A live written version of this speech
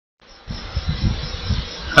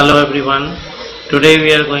Hello everyone. Today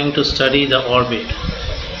we are going to study the orbit.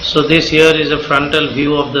 So this here is a frontal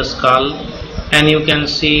view of the skull, and you can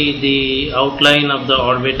see the outline of the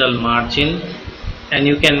orbital margin, and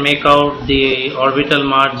you can make out the orbital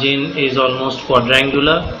margin is almost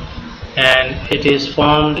quadrangular, and it is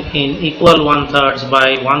formed in equal one-thirds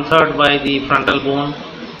by one-third by the frontal bone,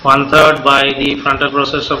 one-third by the frontal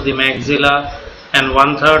process of the maxilla, and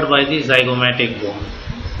one-third by the zygomatic bone.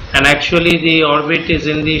 And actually the orbit is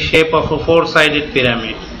in the shape of a four-sided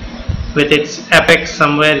pyramid with its apex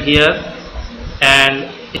somewhere here,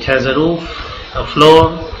 and it has a roof, a floor,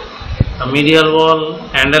 a medial wall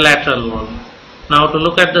and a lateral wall. Now to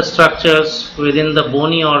look at the structures within the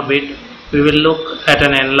bony orbit, we will look at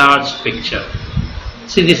an enlarged picture.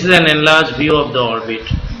 See, this is an enlarged view of the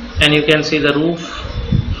orbit, and you can see the roof,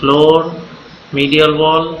 floor, medial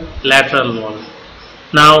wall, lateral wall.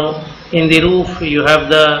 Now in the roof you have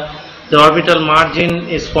the orbital margin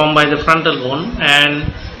is formed by the frontal bone,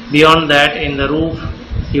 and beyond that in the roof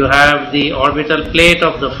you have the orbital plate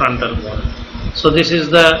of the frontal bone. So this is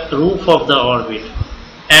the roof of the orbit,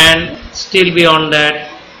 and still beyond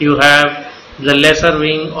that you have the lesser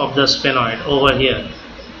wing of the sphenoid over here.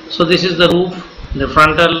 So this is the roof, the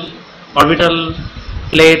frontal orbital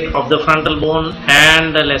plate of the frontal bone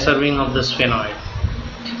and the lesser wing of the sphenoid.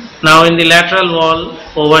 Now in the lateral wall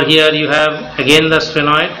over here you have again the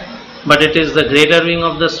sphenoid, but it is the greater wing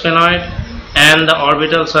of the sphenoid and the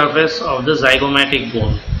orbital surface of the zygomatic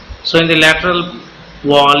bone. So in the lateral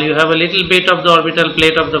wall you have a little bit of the orbital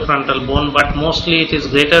plate of the frontal bone, but mostly it is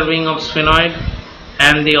greater wing of sphenoid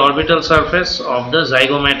and the orbital surface of the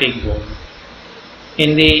zygomatic bone.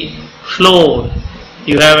 In the floor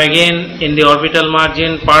you have again in the orbital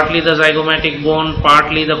margin partly the zygomatic bone,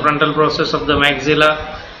 partly the frontal process of the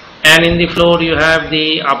maxilla, and in the floor you have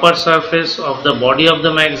the upper surface of the body of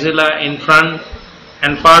the maxilla in front,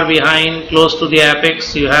 and far behind close to the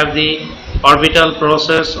apex you have the orbital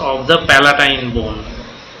process of the palatine bone.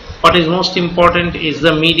 What is most important is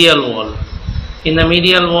the medial wall. In the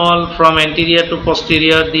medial wall from anterior to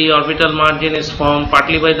posterior the orbital margin is formed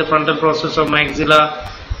partly by the frontal process of maxilla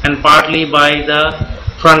and partly by the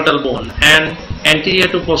frontal bone, and anterior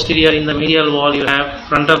to posterior in the medial wall you have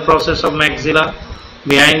frontal process of maxilla.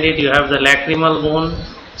 Behind it you have the lacrimal bone,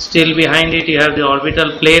 still behind it you have the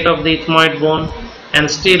orbital plate of the ethmoid bone, and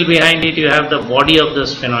still behind it you have the body of the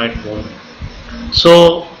sphenoid bone.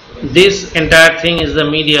 So this entire thing is the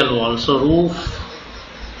medial wall. So roof,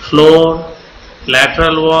 floor,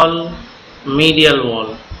 lateral wall, medial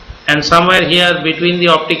wall, and somewhere here between the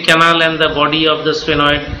optic canal and the body of the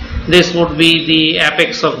sphenoid, this would be the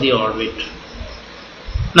apex of the orbit.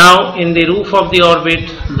 Now in the roof of the orbit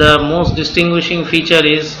the most distinguishing feature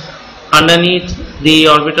is underneath the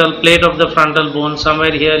orbital plate of the frontal bone,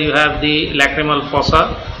 somewhere here you have the lacrimal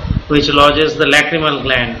fossa which lodges the lacrimal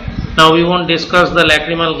gland. Now we won't discuss the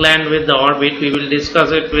lacrimal gland with the orbit, we will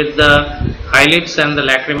discuss it with the eyelids and the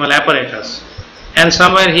lacrimal apparatus. And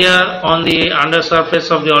somewhere here on the undersurface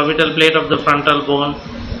of the orbital plate of the frontal bone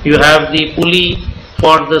you have the pulley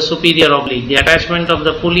for the superior oblique, the attachment of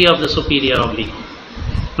the pulley of the superior oblique.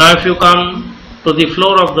 Now if you come to the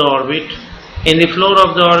floor of the orbit, in the floor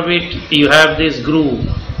of the orbit you have this groove.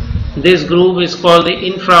 This groove is called the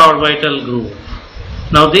infraorbital groove.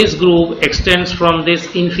 Now this groove extends from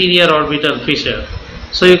this inferior orbital fissure.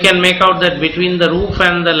 So you can make out that between the roof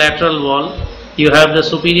and the lateral wall you have the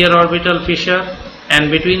superior orbital fissure, and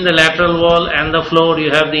between the lateral wall and the floor you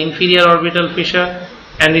have the inferior orbital fissure,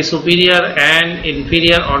 and the superior and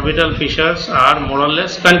inferior orbital fissures are more or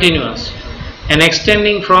less continuous. And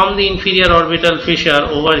extending from the inferior orbital fissure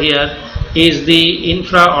over here is the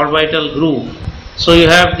infraorbital groove. So you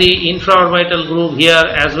have the infraorbital groove here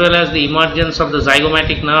as well as the emergence of the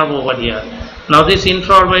zygomatic nerve over here. Now this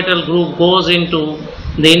infraorbital groove goes into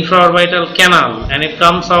the infraorbital canal and it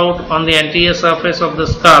comes out on the anterior surface of the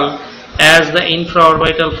skull as the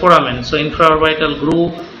infraorbital foramen. So infraorbital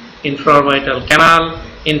groove, infraorbital canal,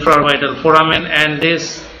 infraorbital foramen, and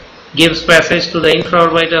this gives passage to the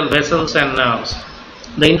infraorbital vessels and nerves.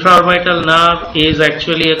 The infraorbital nerve is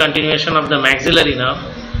actually a continuation of the maxillary nerve,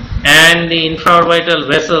 and the infraorbital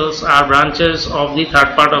vessels are branches of the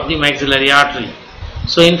third part of the maxillary artery.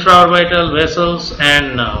 So infraorbital vessels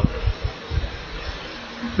and nerve.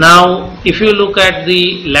 Now if you look at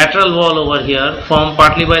the lateral wall over here, formed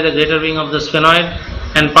partly by the greater wing of the sphenoid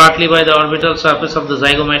and partly by the orbital surface of the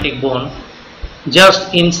zygomatic bone,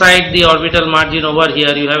 just inside the orbital margin over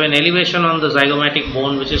here you have an elevation on the zygomatic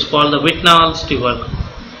bone which is called the Whitnall's tubercle,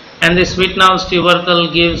 and this Whitnall's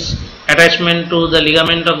tubercle gives attachment to the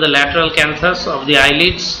ligament of the lateral canthus of the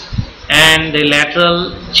eyelids and the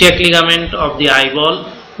lateral check ligament of the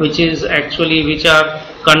eyeball, which are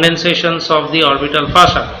condensations of the orbital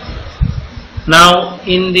fascia. Now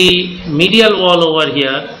in the medial wall over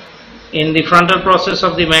here, in the frontal process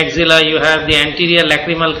of the maxilla, you have the anterior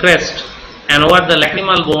lacrimal crest, and over the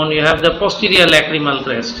lacrimal bone you have the posterior lacrimal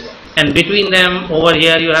crest, and between them over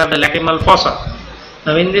here you have the lacrimal fossa.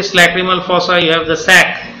 Now in this lacrimal fossa you have the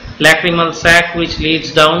sac, lacrimal sac, which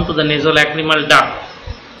leads down to the nasolacrimal duct.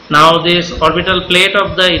 Now this orbital plate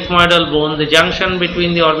of the ethmoidal bone, the junction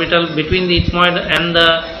between the ethmoid and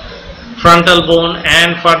the frontal bone,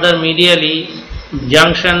 and further medially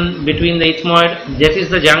junction between the ethmoid, that is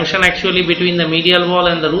the junction actually between the medial wall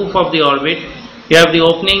and the roof of the orbit. You have the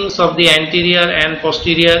openings of the anterior and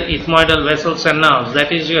posterior ethmoidal vessels and nerves,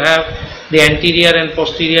 that is you have the anterior and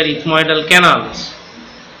posterior ethmoidal canals.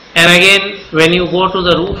 And again, when you go to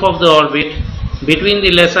the roof of the orbit, between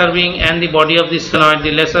the lesser wing and the body of the sphenoid,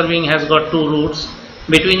 the lesser wing has got two roots.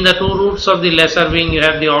 Between the two roots of the lesser wing you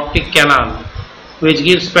have the optic canal, which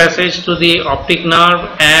gives passage to the optic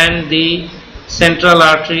nerve and the central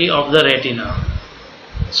artery of the retina.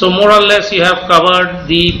 So more or less you have covered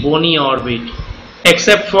the bony orbit,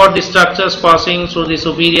 except for the structures passing through the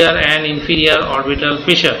superior and inferior orbital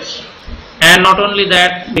fissures. And not only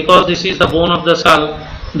that, because this is the bone of the skull,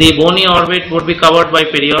 the bony orbit would be covered by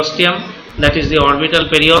periosteum, that is the orbital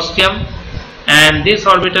periosteum, and this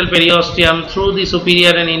orbital periosteum through the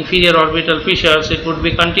superior and inferior orbital fissures, it would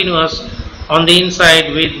be continuous on the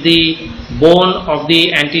inside with the bone of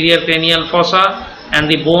the anterior cranial fossa and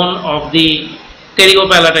the bone of the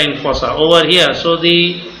pterygopalatine fossa over here. So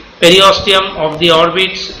the periosteum of the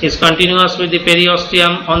orbits is continuous with the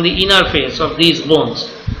periosteum on the inner face of these bones.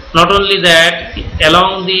 Not only that,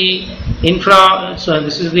 along the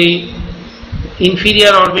this is the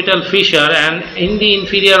inferior orbital fissure, and in the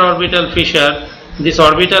inferior orbital fissure this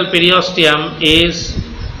orbital periosteum is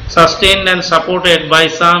sustained and supported by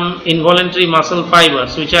some involuntary muscle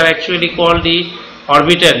fibers, which are actually called the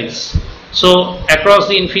orbitaries. So across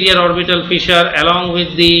the inferior orbital fissure, along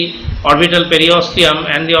with the orbital periosteum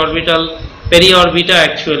and the orbital periorbita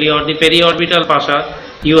actually, or the periorbital fascia,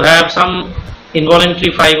 you have some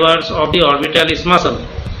involuntary fibers of the orbitalis muscle.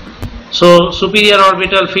 So superior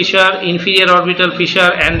orbital fissure, inferior orbital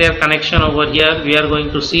fissure, and their connection over here we are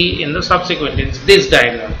going to see in the subsequent, in this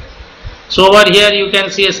diagram. So over here you can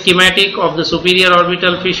see a schematic of the superior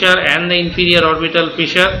orbital fissure and the inferior orbital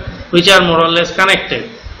fissure, which are more or less connected.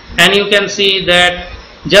 And you can see that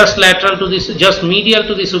just lateral to this, just medial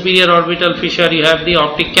to the superior orbital fissure, you have the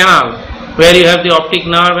optic canal, where you have the optic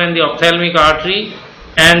nerve and the ophthalmic artery,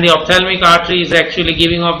 and the ophthalmic artery is actually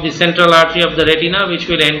giving off the central artery of the retina, which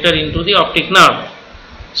will enter into the optic nerve.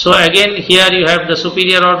 So again here you have the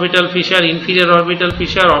superior orbital fissure, inferior orbital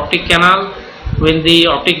fissure, optic canal with the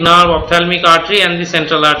optic nerve, ophthalmic artery, and the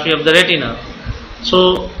central artery of the retina.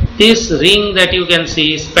 So this ring that you can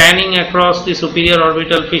see spanning across the superior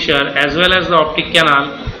orbital fissure as well as the optic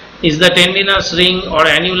canal is the tendinous ring or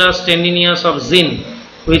annulus tendineus of Zinn,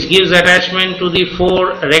 which gives attachment to the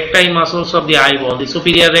four recti muscles of the eyeball, the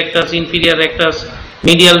superior rectus, inferior rectus,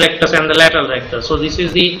 medial rectus, and the lateral rectus. So this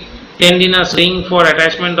is the tendinous ring for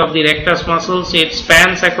attachment of the rectus muscles. It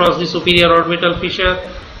spans across the superior orbital fissure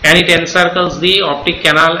and it encircles the optic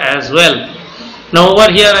canal as well. Now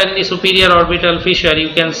over here in the superior orbital fissure,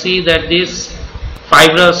 you can see that this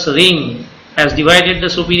fibrous ring has divided the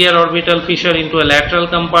superior orbital fissure into a lateral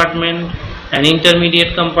compartment, an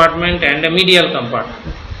intermediate compartment, and a medial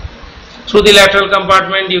compartment. Through the lateral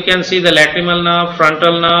compartment you can see the lacrimal nerve,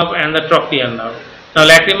 frontal nerve, and the trochlear nerve. Now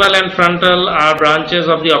lacrimal and frontal are branches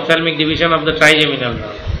of the ophthalmic division of the trigeminal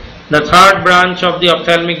nerve. The third branch of the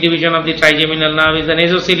ophthalmic division of the trigeminal nerve is the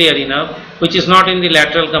nasociliary nerve, which is not in the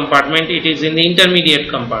lateral compartment, it is in the intermediate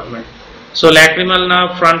compartment. So lacrimal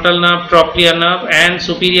nerve, frontal nerve, trochlear nerve, and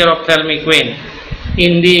superior ophthalmic vein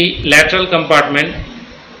in the lateral compartment.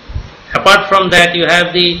 Apart from that, you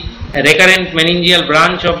have the recurrent meningeal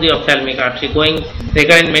branch of the ophthalmic artery,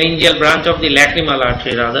 recurrent meningeal branch of the lacrimal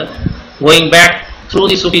artery rather, going back through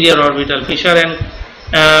the superior orbital fissure and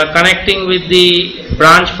connecting with the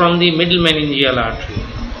branch from the middle meningeal artery.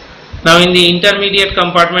 Now in the intermediate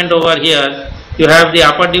compartment over here, you have the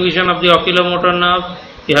upper division of the oculomotor nerve,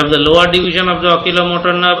 you have the lower division of the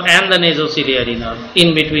oculomotor nerve, and the nasociliary nerve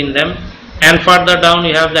in between them, and further down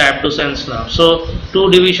you have the abducens nerve. So two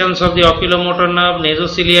divisions of the oculomotor nerve,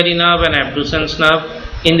 nasociliary nerve, and abducens nerve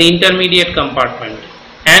in the intermediate compartment.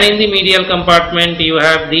 And in the medial compartment you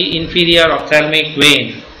have the inferior ophthalmic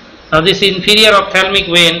vein. Now this inferior ophthalmic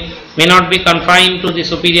vein may not be confined to the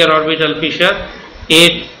superior orbital fissure,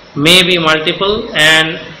 it may be multiple,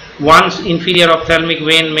 and one inferior ophthalmic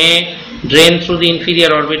vein may drain through the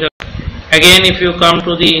inferior orbital. Again, if you come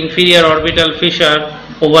to the inferior orbital fissure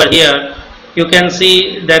over here, you can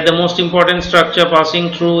see that the most important structure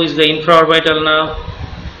passing through is the infraorbital nerve,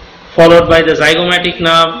 followed by the zygomatic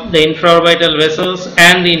nerve, the infraorbital vessels,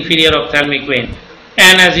 and the inferior ophthalmic vein.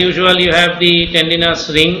 And as usual, you have the tendinous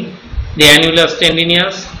ring, the annulus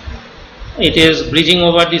tendineus. It is bridging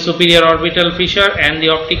over the superior orbital fissure and the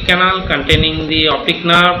optic canal, containing the optic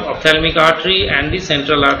nerve, ophthalmic artery, and the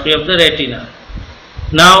central artery of the retina.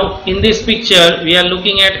 Now, in this picture, we are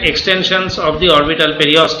looking at extensions of the orbital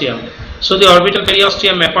periosteum. So, the orbital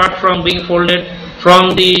periosteum, apart from being folded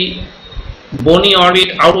from the bony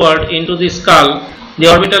orbit outward into the skull,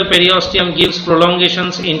 the orbital periosteum gives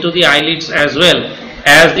prolongations into the eyelids as well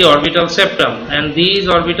as the orbital septum, and these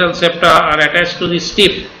orbital septa are attached to the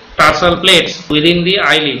stiff tarsal plates within the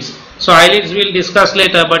eyelids. So, eyelids we will discuss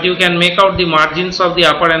later, but you can make out the margins of the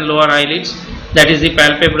upper and lower eyelids, that is the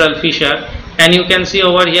palpebral fissure, and you can see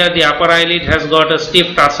over here the upper eyelid has got a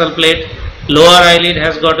stiff tarsal plate, lower eyelid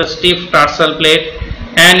has got a stiff tarsal plate,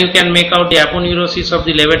 and you can make out the aponeurosis of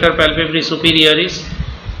the levator palpebrae superioris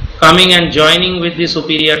coming and joining with the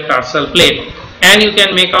superior tarsal plate, and you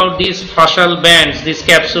can make out these fascial bands, this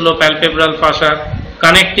capsulopalpebral fascia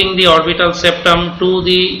connecting the orbital septum to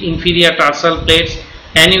the inferior tarsal plates,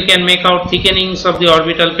 and you can make out thickenings of the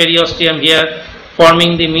orbital periosteum here,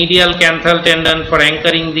 forming the medial canthal tendon for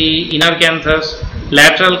anchoring the inner canthus,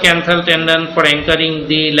 lateral canthal tendon for anchoring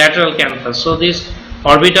the lateral canthus. So, this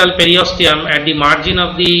orbital periosteum at the margin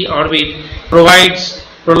of the orbit provides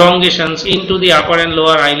prolongations into the upper and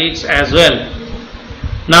lower eyelids as well.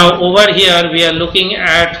 Now, over here we are looking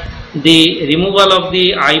at the removal of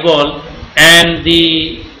the eyeball and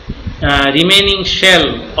the remaining shell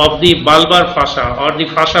of the bulbar fascia or the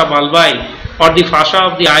fascia bulbi or the fascia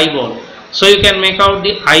of the eyeball. So, you can make out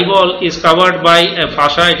the eyeball is covered by a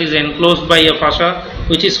fascia, it is enclosed by a fascia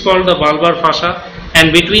which is called the bulbar fascia,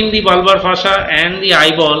 and between the bulbar fascia and the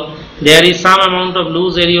eyeball there is some amount of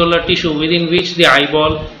loose areolar tissue within which the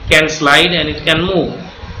eyeball can slide and it can move.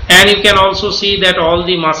 And you can also see that all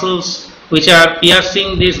the muscles which are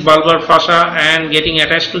piercing this bulbar fascia and getting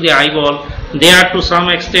attached to the eyeball, they are to some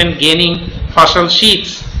extent gaining fascial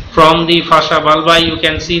sheaths from the fascia bulbi. You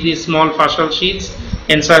can see these small fascial sheaths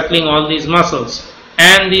encircling all these muscles,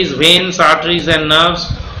 and these veins, arteries and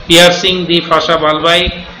nerves piercing the fascia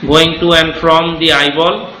bulbi going to and from the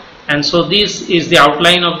eyeball. And so this is the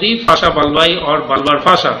outline of the fascia bulbi or bulbar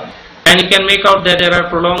fascia, and you can make out that there are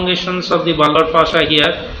prolongations of the bulbar fascia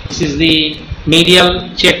here. This is the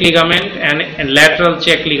medial check ligament and lateral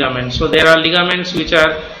check ligament. So there are ligaments which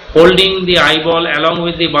are holding the eyeball along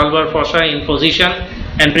with the bulbar fascia in position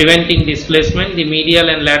and preventing displacement, the medial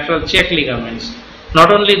and lateral check ligaments.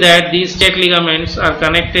 Not only that, these check ligaments are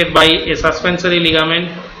connected by a suspensory ligament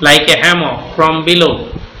like a hammock from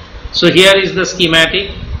below. So here is the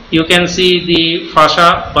schematic. You can see the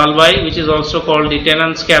fascia bulbi, which is also called the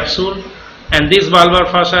Tennant's capsule, and this bulbar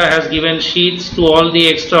fascia has given sheaths to all the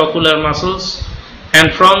extraocular muscles,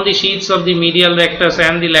 and from the sheaths of the medial rectus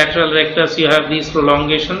and the lateral rectus you have these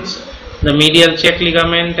prolongations, the medial check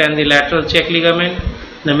ligament and the lateral check ligament.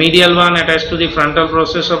 The medial one attached to the frontal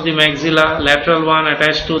process of the maxilla, lateral one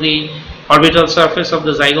attached to the orbital surface of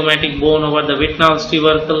the zygomatic bone over the Wittnall's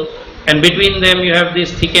tubercle, and between them you have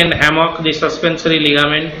this thickened hammock, the suspensory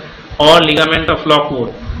ligament or ligament of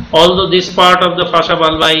Lockwood. Although this part of the fascia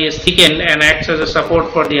bulbi is thickened and acts as a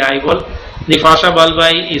support for the eyeball, the fascia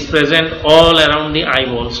bulbi is present all around the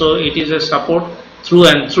eyeball. So it is a support through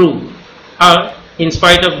and through, in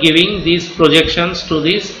spite of giving these projections to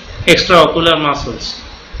these extraocular muscles.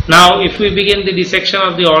 Now, if we begin the dissection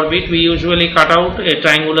of the orbit, we usually cut out a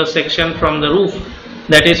triangular section from the roof,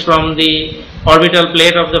 that is from the orbital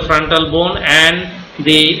plate of the frontal bone, and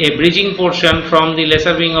a bridging portion from the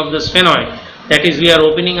lesser wing of the sphenoid. That is, we are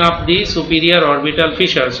opening up the superior orbital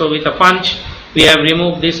fissure. So with a punch we have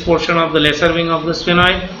removed this portion of the lesser wing of the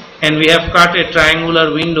sphenoid, and we have cut a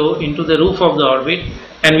triangular window into the roof of the orbit,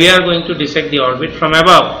 and we are going to dissect the orbit from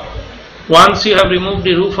above. Once you have removed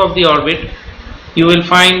the roof of the orbit, you will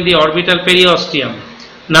find the orbital periosteum.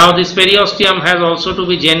 Now this periosteum has also to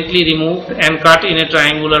be gently removed and cut in a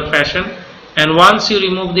triangular fashion, and once you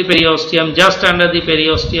remove the periosteum, just under the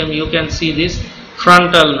periosteum you can see this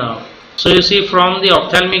frontal nerve. So you see, from the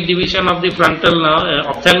ophthalmic division of the frontal nerve,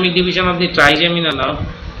 ophthalmic division of the trigeminal nerve,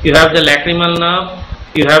 you have the lacrimal nerve,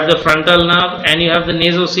 you have the frontal nerve, and you have the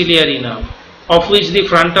nasociliary nerve, of which the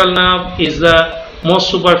frontal nerve is the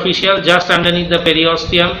most superficial. Just underneath the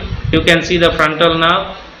periosteum you can see the frontal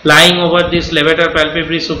nerve lying over this levator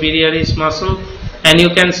palpebrae superioris muscle, and you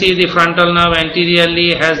can see the frontal nerve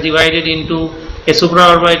anteriorly has divided into a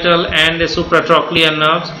supraorbital and a supratrochlear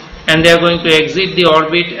nerves, and they are going to exit the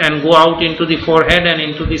orbit and go out into the forehead and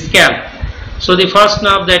into the scalp. So the first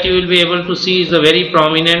nerve that you will be able to see is a very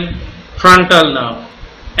prominent frontal nerve,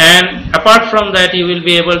 and apart from that you will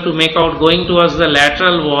be able to make out going towards the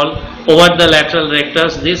lateral wall over the lateral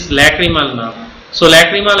rectus this lacrimal nerve. So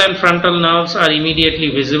lacrimal and frontal nerves are immediately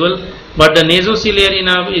visible, but the nasociliary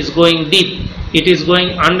nerve is going deep. It is going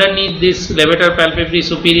underneath this levator palpebris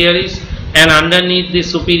superioris and underneath the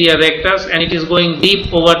superior rectus, and it is going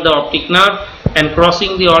deep over the optic nerve and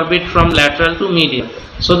crossing the orbit from lateral to medial.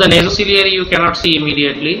 So the nasociliary you cannot see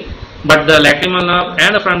immediately, but the lacrimal nerve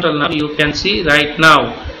and the frontal nerve you can see right now.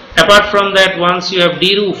 Apart from that, once you have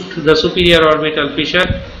deroofed the superior orbital fissure,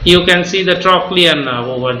 you can see the trochlear nerve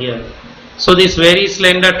over here. So this very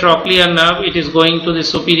slender trochlear nerve, it is going to the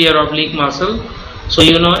superior oblique muscle. So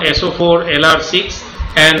you know SO4, LR6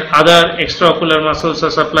 and other extraocular muscles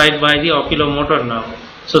are supplied by the oculomotor nerve.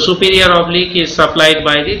 So superior oblique is supplied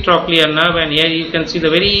by the trochlear nerve, and here you can see the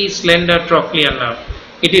very slender trochlear nerve.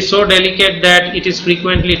 It is so delicate that it is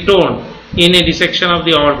frequently torn in a dissection of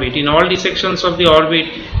the orbit. In all dissections of the orbit,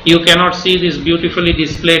 you cannot see this beautifully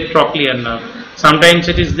displayed trochlear nerve. Sometimes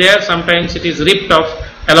it is there, sometimes it is ripped off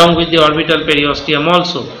along with the orbital periosteum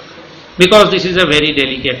also, because this is a very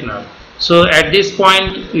delicate nerve. So at this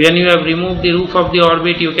point, when you have removed the roof of the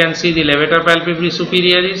orbit, you can see the levator palpebris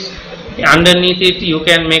superioris. Underneath it, you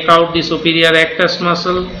can make out the superior rectus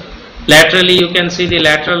muscle. Laterally, you can see the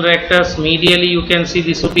lateral rectus. Medially, you can see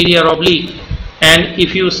the superior oblique. And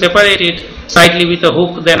if you separate it slightly with a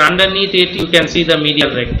hook, then underneath it, you can see the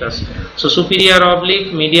medial rectus. So superior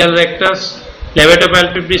oblique, medial rectus, levator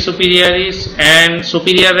palpebris superioris, and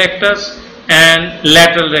superior rectus, and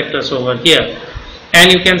lateral rectus over here. And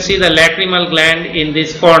you can see the lacrimal gland in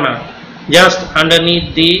this corner, just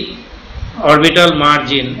underneath the orbital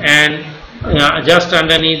margin and just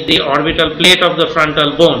underneath the orbital plate of the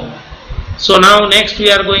frontal bone. So now next we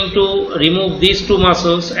are going to remove these two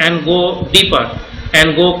muscles and go deeper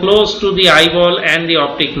and go close to the eyeball and the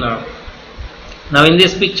optic nerve. Now in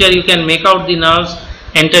this picture you can make out the nerves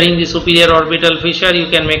entering the superior orbital fissure. You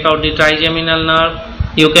can make out the trigeminal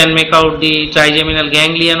nerve, you can make out the trigeminal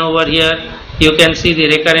ganglion over here. You can see the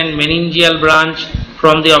recurrent meningeal branch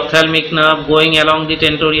from the ophthalmic nerve going along the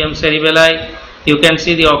tentorium cerebelli. You can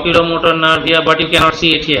see the oculomotor nerve here, but you cannot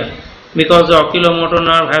see it here because the oculomotor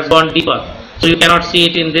nerve has gone deeper. So you cannot see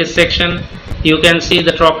it in this section. You can see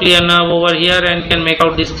the trochlear nerve over here, and can make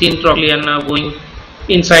out this thin trochlear nerve going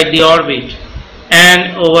inside the orbit.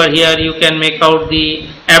 And over here you can make out the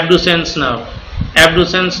abducens nerve.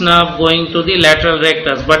 Abducens nerve going to the lateral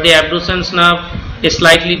rectus, but the abducens nerve is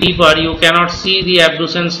slightly deeper. You cannot see the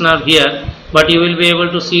abducens nerve here, but you will be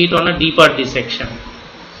able to see it on a deeper dissection.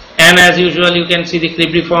 And as usual, you can see the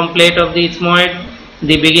cribriform plate of the ethmoid,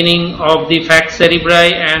 the beginning of the falx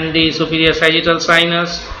cerebri and the superior sagittal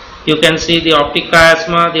sinus. You can see the optic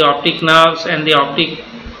chiasma, the optic nerves and the optic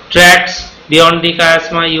tracts. Beyond the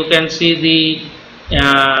chiasma, you can see the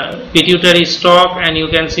pituitary stalk, and you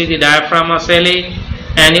can see the diaphragm ocelli.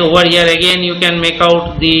 And over here again you can make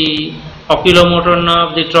out the oculomotor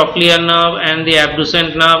nerve, the trochlear nerve and the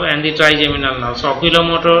abducent nerve and the trigeminal nerve. So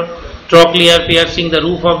oculomotor, trochlear piercing the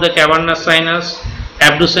roof of the cavernous sinus,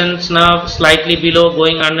 abducens nerve slightly below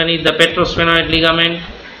going underneath the petrosphenoid ligament,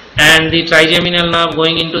 and the trigeminal nerve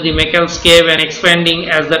going into the Meckel's cave and expanding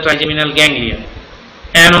as the trigeminal ganglion.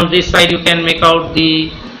 And on this side you can make out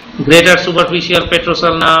the greater superficial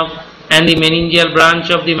petrosal nerve and the meningeal branch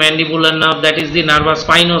of the mandibular nerve, that is the nerva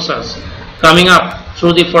spinosus, coming up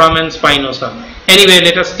through the foramen spinosa. Anyway,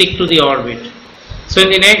 let us stick to the orbit. So in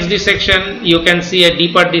the next dissection you can see a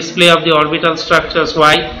deeper display of the orbital structures.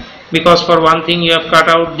 Why? Because for one thing you have cut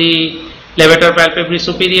out the levator palpebris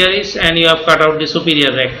superioris and you have cut out the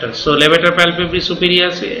superior rectus. So levator palpebris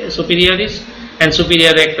superioris and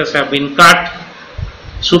superior rectus have been cut.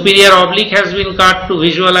 Superior oblique has been cut to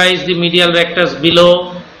visualize the medial rectus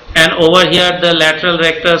below, and over here the lateral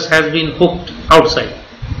rectus has been hooked outside.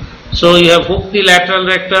 So you have hooked the lateral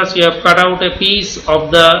rectus, you have cut out a piece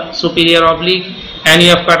of the superior oblique, and you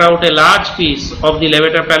have cut out a large piece of the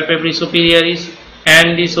levator palpebris superioris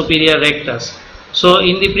and the superior rectus. So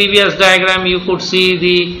in the previous diagram you could see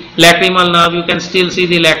the lacrimal nerve, you can still see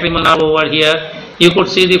the lacrimal nerve over here. You could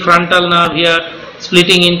see the frontal nerve here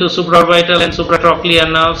splitting into supraorbital and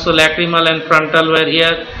supratrochlear nerves. So lacrimal and frontal were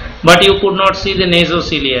here, but you could not see the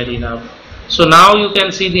nasociliary nerve. So now you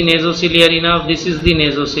can see the nasociliary nerve. This is the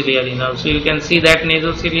nasociliary nerve. So you can see that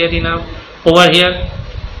nasociliary nerve over here,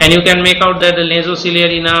 and you can make out that the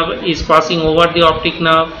nasociliary nerve is passing over the optic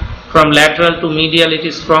nerve from lateral to medial. It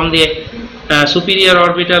is from the superior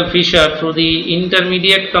orbital fissure through the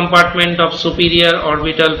intermediate compartment of superior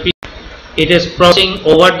orbital fissure it is crossing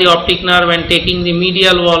over the optic nerve and taking the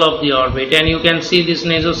medial wall of the orbit, and you can see this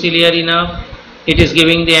nasociliary nerve. It is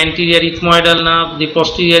giving the anterior ethmoidal nerve, the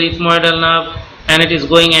posterior ethmoidal nerve, and it is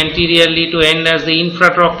going anteriorly to end as the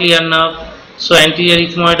infratrochlear nerve. So anterior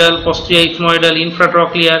ethmoidal, posterior ethmoidal,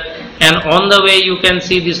 infratrochlear, and on the way you can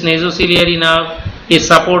see this nasociliary nerve is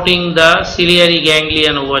supporting the ciliary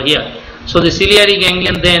ganglion over here. So the ciliary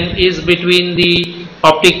ganglion then is between the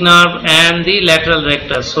optic nerve and the lateral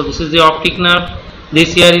rectus. So this is the optic nerve,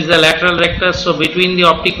 this here is the lateral rectus. So between the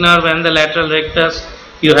optic nerve and the lateral rectus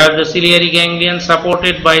you have the ciliary ganglion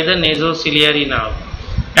supported by the nasociliary nerve.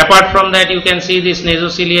 Apart from that, you can see this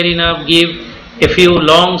nasociliary nerve give a few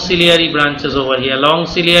long ciliary branches over here, long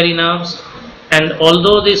ciliary nerves, and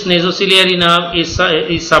although this nasociliary nerve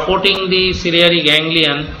is supporting the ciliary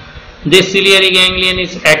ganglion, this ciliary ganglion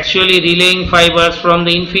is actually relaying fibers from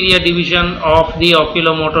the inferior division of the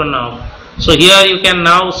oculomotor nerve. So here you can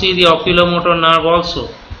now see the oculomotor nerve also.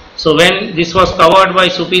 So when this was covered by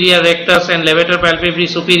superior rectus and levator palpebrae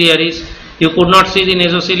superioris, you could not see the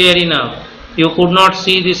nasociliary nerve, you could not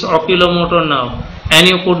see this oculomotor nerve, and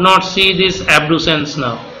you could not see this abducens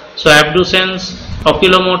nerve. So abducens,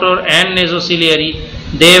 oculomotor and nasociliary,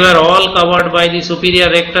 they were all covered by the superior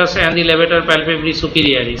rectus and the levator palpebrae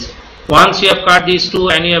superioris. Once you have cut these two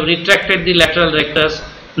and you have retracted the lateral rectus,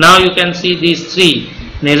 now you can see these three: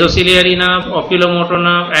 nasociliary nerve, oculomotor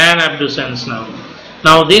nerve and abducens nerve.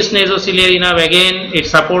 Now this nasociliary nerve, again it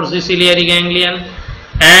supports the ciliary ganglion,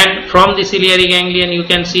 and from the ciliary ganglion you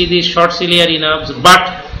can see these short ciliary nerves,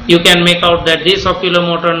 but you can make out that this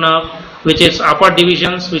oculomotor nerve, which is upper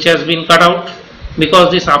divisions, which has been cut out,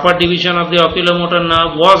 because this upper division of the oculomotor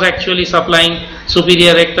nerve was actually supplying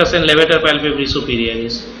superior rectus and levator palpebrae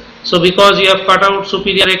superioris. So because you have cut out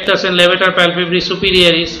superior rectus and levator palpebrae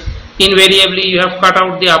superioris, invariably you have cut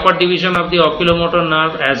out the upper division of the oculomotor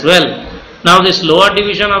nerve as well. Now this lower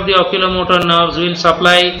division of the oculomotor nerves will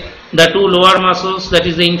supply the two lower muscles, that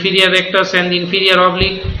is the inferior rectus and the inferior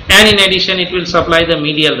oblique, and in addition it will supply the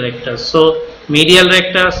medial rectus. So medial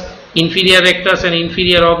rectus, inferior rectus and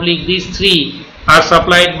inferior oblique, these three are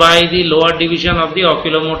supplied by the lower division of the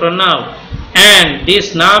oculomotor nerve, and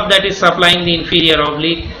this nerve that is supplying the inferior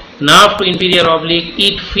oblique, nerve to inferior oblique,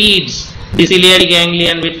 it feeds the ciliary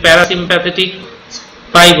ganglion with parasympathetic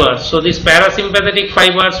fibers. So these parasympathetic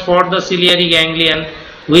fibers for the ciliary ganglion,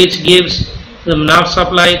 which gives the nerve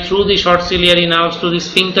supply through the short ciliary nerves to the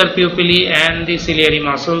sphincter pupillae and the ciliary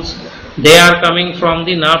muscles, they are coming from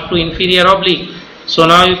the nerve to inferior oblique. So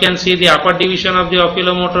now you can see the upper division of the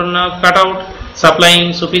oculomotor nerve cut out,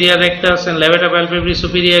 supplying superior rectus and levator palpebrae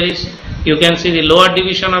superioris. You can see the lower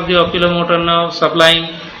division of the oculomotor nerve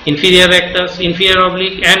supplying inferior rectus, inferior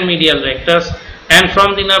oblique and medial rectus, and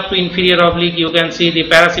from the nerve to inferior oblique you can see the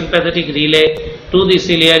parasympathetic relay to the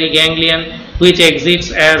ciliary ganglion, which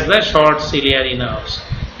exits as the short ciliary nerves.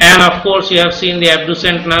 And of course you have seen the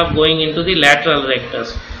abducent nerve going into the lateral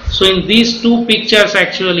rectus. So in these two pictures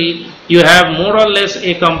actually you have more or less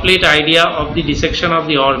a complete idea of the dissection of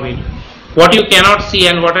the orbit. What you cannot see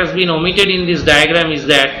and what has been omitted in this diagram is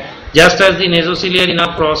that just as the nasociliary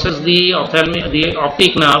nerve crosses the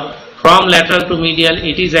optic nerve from lateral to medial,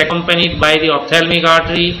 it is accompanied by the ophthalmic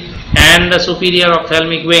artery and the superior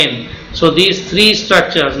ophthalmic vein. So these three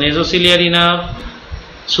structures, nasociliary nerve,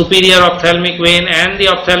 superior ophthalmic vein and the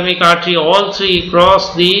ophthalmic artery, all three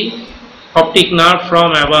cross the optic nerve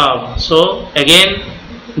from above. So again,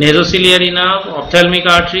 nasociliary nerve, ophthalmic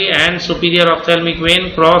artery and superior ophthalmic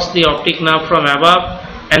vein cross the optic nerve from above,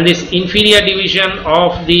 and this inferior division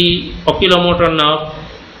of the oculomotor nerve,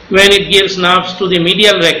 when it gives nerves to the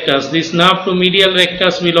medial rectus, this nerve to medial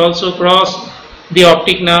rectus will also cross the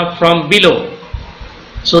optic nerve from below.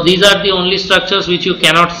 So these are the only structures which you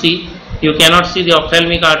cannot see. You cannot see the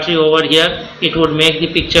ophthalmic artery over here, it would make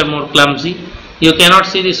the picture more clumsy. You cannot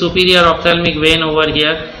see the superior ophthalmic vein over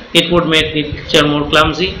here, it would make the picture more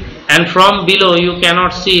clumsy. And from below you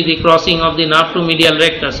cannot see the crossing of the nerve to medial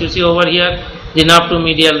rectus. You see over here the nerve to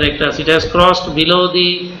medial rectus, it has crossed below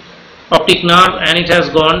the optic nerve and it has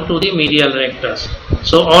gone to the medial rectus.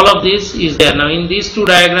 So all of this is there. Now in these two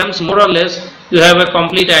diagrams more or less you have a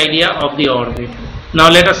complete idea of the orbit. Now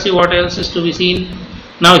let us see what else is to be seen.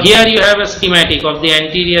 Now here you have a schematic of the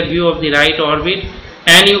anterior view of the right orbit,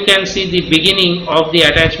 and you can see the beginning of the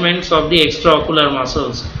attachments of the extraocular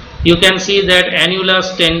muscles. You can see that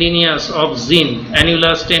annulus tendinous of Zinn,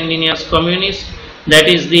 annulus tendinous communis, that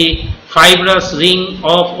is the fibrous ring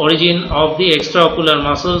of origin of the extraocular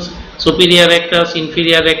muscles, superior rectus,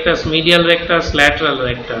 inferior rectus, medial rectus, lateral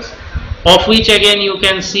rectus, of which again you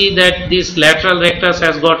can see that this lateral rectus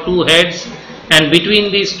has got two heads, and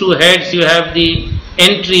between these two heads you have the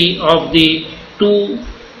entry of the two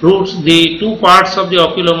roots, the two parts of the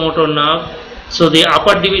oculomotor nerve. So the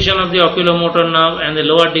upper division of the oculomotor nerve and the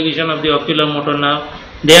lower division of the oculomotor nerve,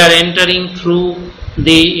 they are entering through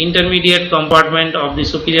the intermediate compartment of the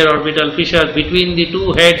superior orbital fissure between the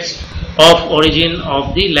two heads of origin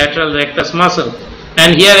of the lateral rectus muscle.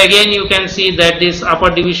 And here again you can see that this upper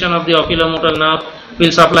division of the oculomotor nerve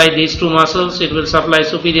will supply these two muscles. It will supply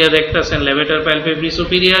superior rectus and levator palpebrae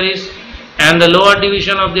superioris, and the lower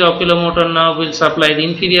division of the oculomotor nerve will supply the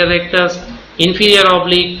inferior rectus, inferior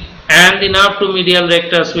oblique, and the nerve to medial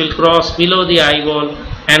rectus will cross below the eyeball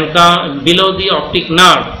and come below the optic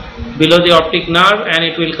nerve, and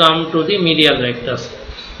it will come to the medial rectus.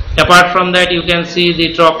 Apart from that, you can see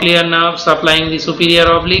the trochlear nerve supplying the superior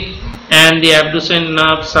oblique and the abducent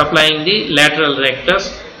nerve supplying the lateral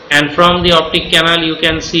rectus, and from the optic canal you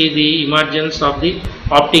can see the emergence of the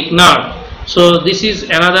optic nerve. So this is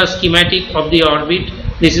another schematic of the orbit.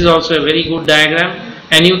 This is also a very good diagram,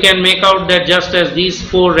 and you can make out that just as these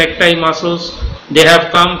four recti muscles, they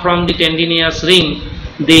have come from the tendinous ring,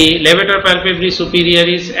 the levator palpebrae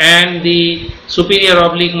superioris and the superior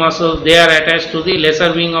oblique muscles, they are attached to the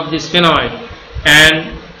lesser wing of the sphenoid,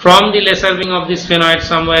 and from the lesser wing of the sphenoid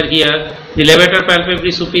somewhere here, the levator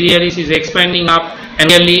palpebrae superioris is expanding up and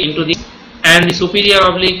nearly into the, and the superior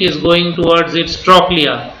oblique is going towards its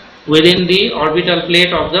trochlea within the orbital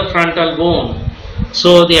plate of the frontal bone.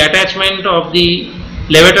 So the attachment of the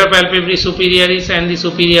levator palpebrae superioris and the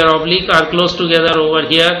superior oblique are close together over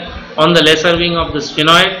here on the lesser wing of the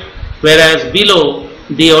sphenoid, whereas below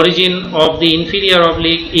the origin of the inferior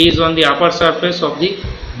oblique is on the upper surface of the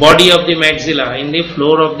body of the maxilla in the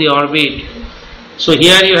floor of the orbit. So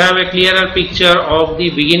here you have a clearer picture of the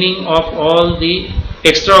beginning of all the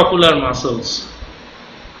extraocular muscles.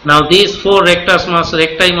 Now these four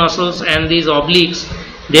recti muscles and these obliques,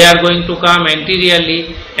 they are going to come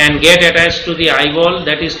anteriorly and get attached to the eyeball,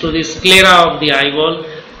 that is to the sclera of the eyeball,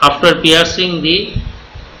 after piercing the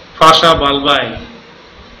fascia bulbi.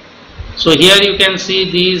 So here you can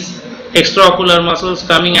see these extraocular muscles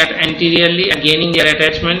coming at anteriorly and gaining their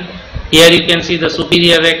attachment. Here you can see the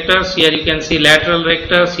superior rectus, here you can see lateral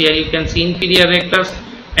rectus, here you can see inferior rectus,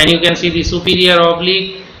 and you can see the superior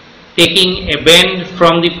oblique taking a bend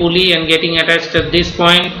from the pulley and getting attached at this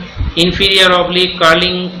point, inferior oblique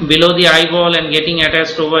curling below the eyeball and getting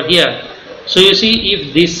attached over here. So you see,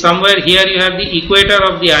 if this somewhere here you have the equator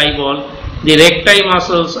of the eyeball, the recti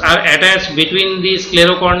muscles are attached between the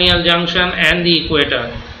sclerocorneal junction and the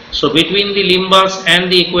equator. So between the limbus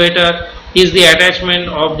and the equator is the attachment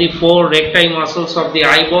of the four recti muscles of the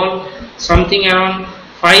eyeball, something around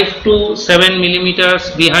 5 to 7 millimeters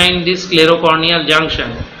behind this sclerocorneal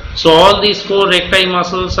junction. So all these four recti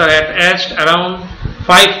muscles are attached around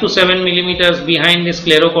 5 to 7 millimeters behind the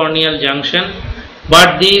sclerocorneal junction,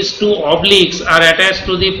 but these two obliques are attached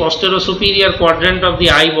to the posterior-superior quadrant of the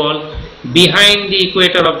eyeball behind the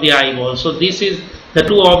equator of the eyeball. So this is, the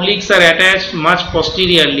two obliques are attached much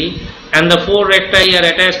posteriorly, and the four recti are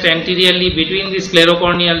attached anteriorly between the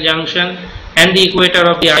sclerocorneal junction and the equator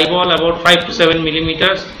of the eyeball, about 5 to 7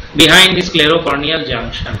 millimeters behind the sclerocorneal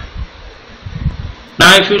junction.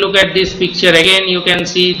 Now if you look at this picture again, you can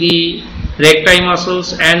see the recti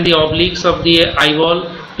muscles and the obliques of the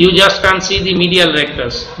eyeball. You just can't see the medial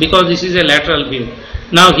rectus because this is a lateral view.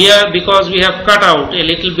 Now here, because we have cut out a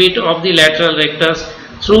little bit of the lateral rectus,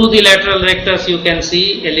 through the lateral rectus you can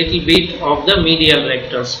see a little bit of the medial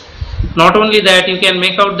rectus. Not only that, you can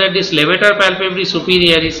make out that this levator palpebrae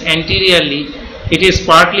superioris anteriorly, it is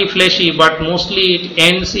partly fleshy, but mostly it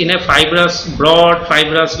ends in a fibrous, broad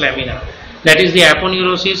fibrous lamina. That is the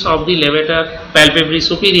aponeurosis of the levator palpebrae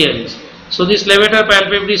superioris. So this levator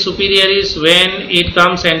palpebrae superioris, when it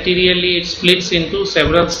comes anteriorly, it splits into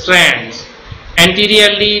several strands.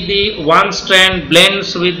 Anteriorly, the one strand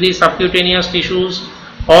blends with the subcutaneous tissues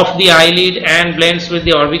of the eyelid and blends with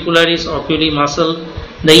the orbicularis oculi muscle.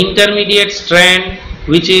 The intermediate strand,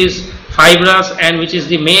 which is fibrous and which is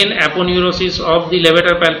the main aponeurosis of the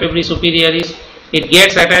levator palpebrae superioris, it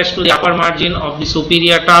gets attached to the upper margin of the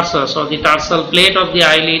superior tarsus or the tarsal plate of the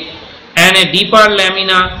eyelid, and a deeper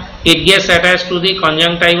lamina, it gets attached to the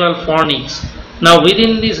conjunctival fornix. Now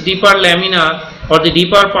within this deeper lamina or the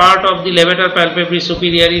deeper part of the levator palpebrae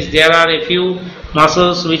superioris, there are a few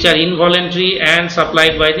muscles which are involuntary and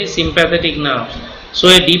supplied by the sympathetic nerves. So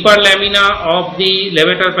a deeper lamina of the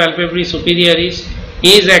levator palpebrae superioris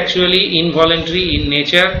is actually involuntary in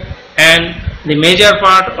nature, and the major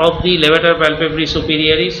part of the levator palpebrae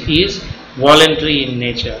superioris is voluntary in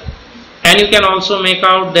nature. And you can also make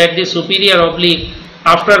out that the superior oblique,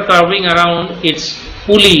 after curving around its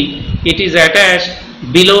pulley, it is attached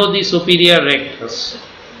below the superior rectus.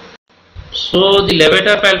 So the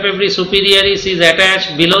levator palpebris superioris is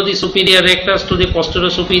attached below the superior rectus to the posterior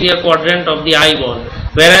superior quadrant of the eyeball,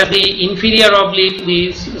 whereas the inferior oblique,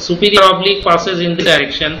 the superior oblique passes in this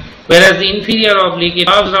direction, whereas the inferior oblique, it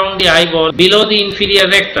passes around the eyeball below the inferior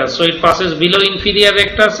rectus. So it passes below inferior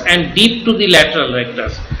rectus and deep to the lateral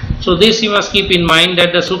rectus. So this you must keep in mind,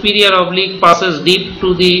 that the superior oblique passes deep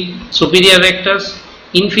to the superior rectus,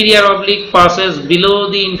 inferior oblique passes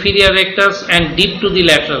below the inferior rectus and deep to the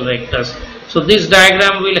lateral rectus. So this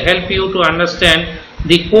diagram will help you to understand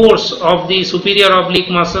the course of the superior oblique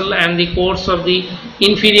muscle and the course of the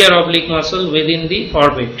inferior oblique muscle within the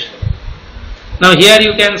orbit. Now here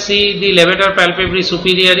you can see the levator palpebris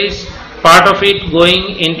superioris, part of it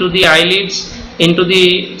going into the eyelids, into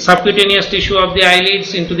the subcutaneous tissue of the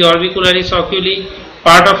eyelids, into the orbicularis oculi,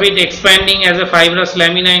 part of it expanding as a fibrous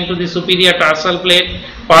lamina into the superior tarsal plate,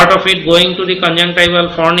 part of it going to the conjunctival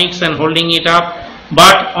fornix and holding it up.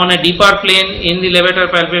 But on a deeper plane in the levator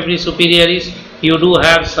palpebris superioris, you do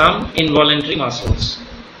have some involuntary muscles.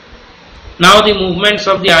 Now the movements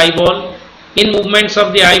of the eyeball. In movements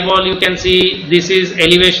of the eyeball, you can see this is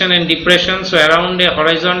elevation and depression. So around a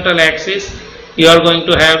horizontal axis, you are going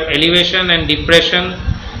to have elevation and depression,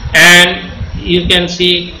 and you can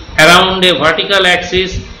see around a vertical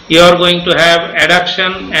axis you are going to have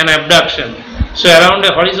adduction and abduction. So around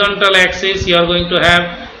a horizontal axis you are going to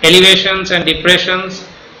have elevations and depressions,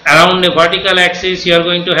 around a vertical axis you are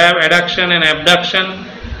going to have adduction and abduction,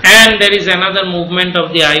 and there is another movement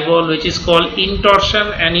of the eyeball which is called intorsion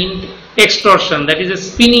and extorsion, that is a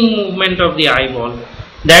spinning movement of the eyeball.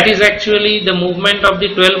 That is actually the movement of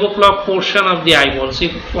the 12 o'clock portion of the eyeball. So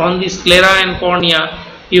if on the sclera and cornea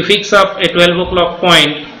you fix up a 12 o'clock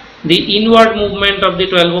point, the inward movement of the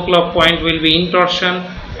 12 o'clock point will be intorsion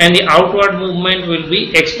and the outward movement will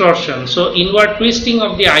be extorsion. So inward twisting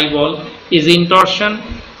of the eyeball is intorsion,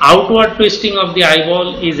 outward twisting of the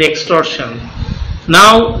eyeball is extorsion.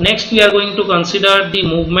 Now next we are going to consider the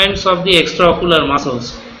movements of the extraocular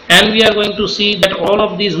muscles, and we are going to see that all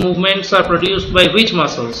of these movements are produced by which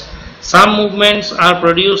muscles. Some movements are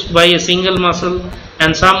produced by a single muscle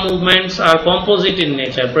and some movements are composite in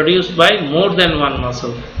nature, produced by more than one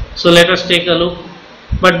muscle. So let us take a look.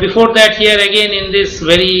 But before that, here again in this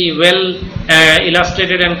very well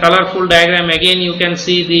illustrated and colorful diagram, again you can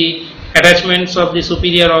see the attachments of the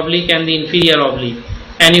superior oblique and the inferior oblique,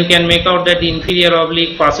 and you can make out that the inferior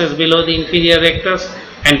oblique passes below the inferior rectus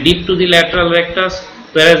and deep to the lateral rectus,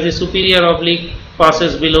 whereas the superior oblique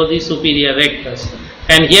passes below the superior rectus.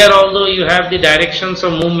 And here although you have the directions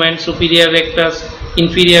of movement, superior rectus,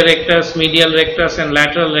 inferior rectus, medial rectus and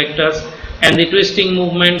lateral rectus, and the twisting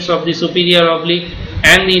movements of the superior oblique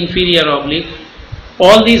and the inferior oblique,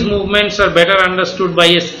 all these movements are better understood by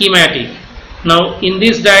a schematic. Now in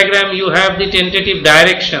this diagram you have the tentative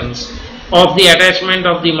directions of the attachment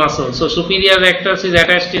of the muscle. So superior rectus is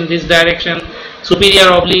attached in this direction, superior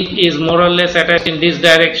oblique is more or less attached in this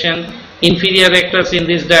direction, inferior rectus in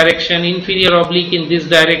this direction, inferior oblique in this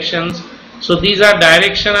directions. So these are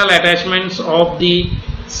directional attachments of the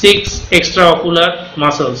 6 extraocular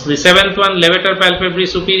muscles. The 7th one, levator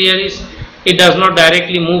palpebris superioris, it does not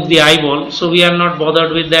directly move the eyeball, so we are not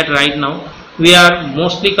bothered with that right now. We are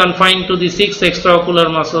mostly confined to the 6 extraocular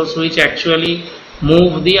muscles which actually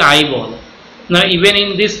move the eyeball. Now even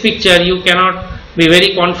in this picture you cannot be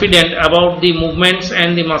very confident about the movements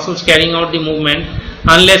and the muscles carrying out the movement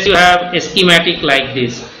unless you have a schematic like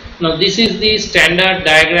this. Now this is the standard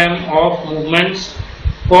diagram of movements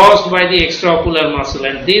caused by the extraocular muscle,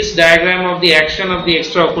 and this diagram of the action of the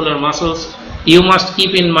extraocular muscles you must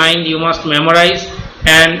keep in mind, you must memorize,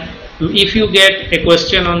 and if you get a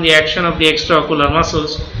question on the action of the extraocular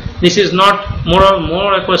muscles, this is not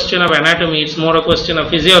more a question of anatomy, it's more a question of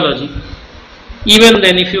physiology. Even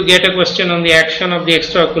then, if you get a question on the action of the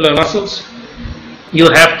extraocular muscles, you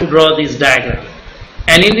have to draw this diagram.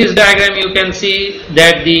 And in this diagram you can see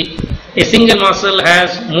that a single muscle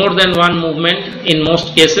has more than one movement in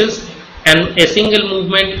most cases, and a single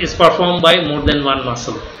movement is performed by more than one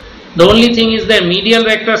muscle. The only thing is that medial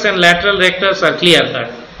rectus and lateral rectus are clear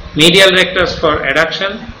cut. Medial rectus for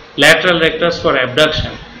adduction, lateral rectus for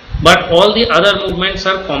abduction. But all the other movements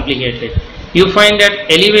are complicated. You find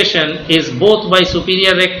that elevation is both by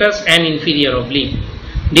superior rectus and inferior oblique.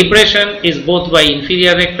 Depression is both by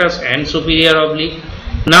inferior rectus and superior oblique.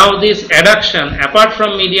 Now this adduction, apart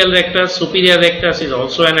from medial rectus, superior rectus is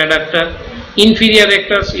also an adductor. Inferior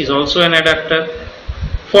rectus is also an adductor.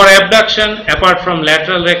 For abduction, apart from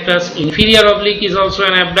lateral rectus, inferior oblique is also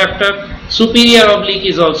an abductor, superior oblique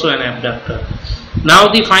is also an abductor. Now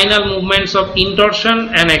the final movements of intorsion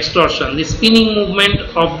and extorsion, the spinning movement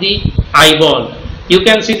of the eyeball. You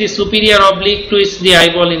can see the superior oblique twists the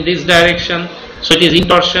eyeball in this direction, so it is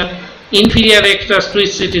intorsion. Inferior rectus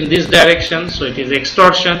twists it in this direction, so it is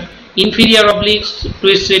extorsion. Inferior oblique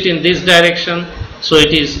twists it in this direction, so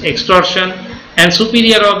it is extorsion. And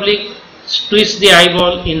superior oblique twists the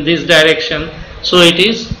eyeball in this direction, so it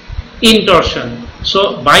is intorsion.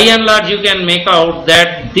 So by and large you can make out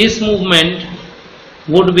that this movement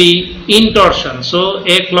would be intorsion. So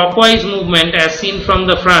a clockwise movement as seen from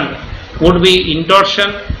the front would be intorsion,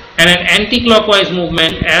 and an anti-clockwise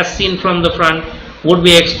movement as seen from the front would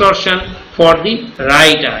be extorsion for the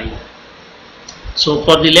right eye. So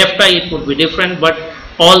for the left eye it would be different, but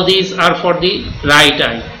all these are for the right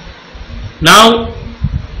eye. Now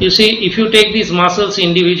you see, if you take these muscles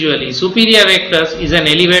individually, superior rectus is an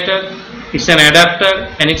elevator, it's an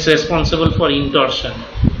adductor, and it's responsible for intorsion.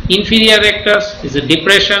 Inferior rectus is a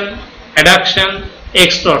depression, adduction,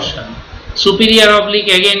 extorsion. Superior oblique,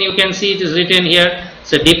 again you can see it is written here,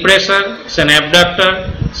 it's a depressor, it's an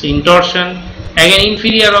abductor, it's intorsion. Again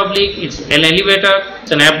inferior oblique, it's an elevator,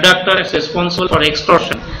 it's an abductor, it's responsible for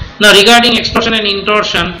extorsion. Now regarding extorsion and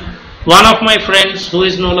intorsion, one of my friends who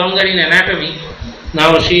is no longer in anatomy,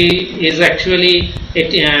 now she is actually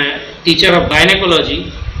a teacher of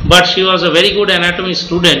gynecology, but she was a very good anatomy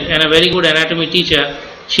student and a very good anatomy teacher.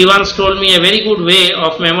 She once told me a very good way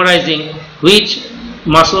of memorizing which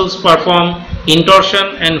muscles perform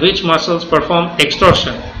intorsion and which muscles perform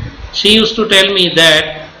extorsion. She used to tell me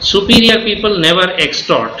that superior people never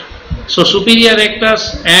extort. So superior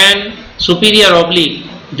rectus and superior oblique,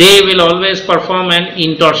 they will always perform an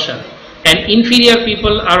intorsion. And inferior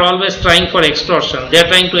people are always trying for extortion. They are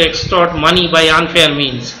trying to extort money by unfair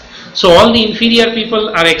means. So all the inferior people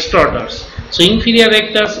are extorters. So inferior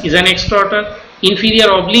rectus is an extorter, inferior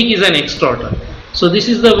oblique is an extorter. So this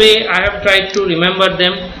is the way I have tried to remember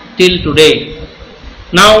them till today.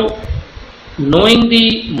 Now knowing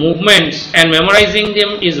the movements and memorizing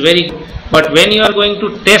them is very good, but when you are going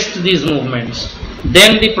to test these movements,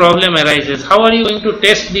 then the problem arises. How are you going to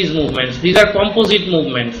test these movements? These are composite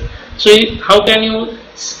movements. So how can you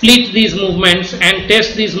split these movements and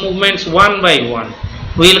test these movements one by one?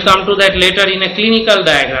 We will come to that later in a clinical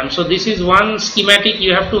diagram. So this is one schematic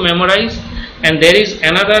you have to memorize, and there is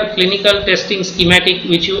another clinical testing schematic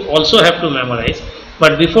which you also have to memorize.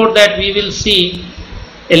 But before that we will see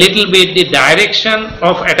a little bit the direction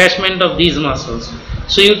of attachment of these muscles.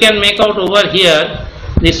 So you can make out over here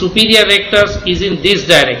the superior rectus is in this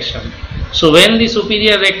direction. So when the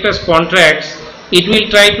superior rectus contracts, it will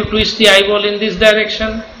try to twist the eyeball in this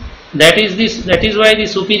direction. That is why the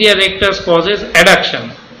superior rectus causes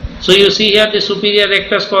adduction. So you see here the superior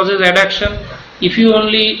rectus causes adduction. If you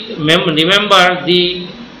only remember the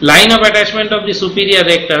line of attachment of the superior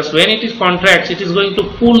rectus, when it is contracts, it is going to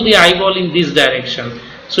pull the eyeball in this direction.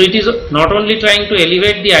 So it is not only trying to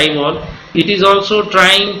elevate the eyeball, it is also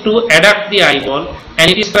trying to adduct the eyeball, and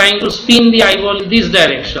it is trying to spin the eyeball in this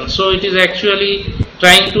direction. So it is actually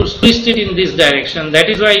trying to twist it in this direction. That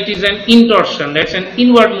is why it is an intorsion. That's an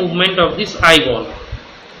inward movement of this eyeball.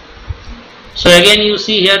 So again you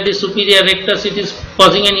see here the superior rectus, it is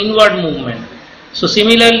causing an inward movement. So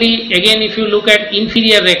similarly, again if you look at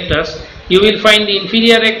inferior rectus, you will find the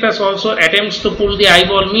inferior rectus also attempts to pull the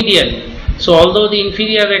eyeball medially. So although the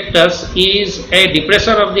inferior rectus is a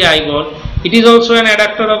depressor of the eyeball, it is also an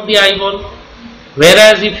adductor of the eyeball.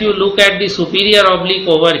 Whereas if you look at the superior oblique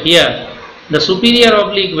over here, the superior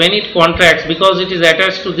oblique, when it contracts, because it is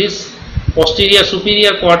attached to this posterior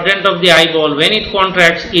superior quadrant of the eyeball, when it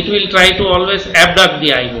contracts, it will try to always abduct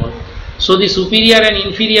the eyeball. So the superior and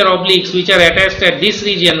inferior obliques which are attached at this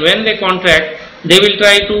region, when they contract, they will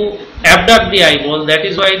try to abduct the eyeball. That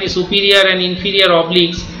is why the superior and inferior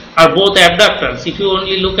obliques are both abductors. If you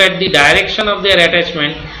only look at the direction of their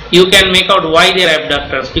attachment, you can make out why they are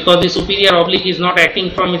abductors, because the superior oblique is not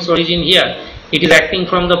acting from its origin here, it is acting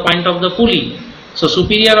from the point of the pulley. So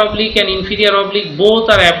superior oblique and inferior oblique both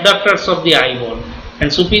are abductors of the eyeball,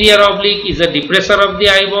 and superior oblique is a depressor of the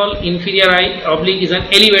eyeball, inferior oblique is an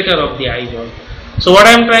elevator of the eyeball. So what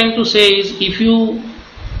I am trying to say is, if you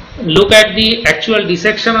look at the actual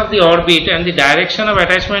dissection of the orbit and the direction of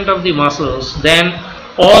attachment of the muscles, then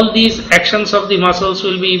all these actions of the muscles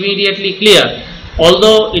will be immediately clear.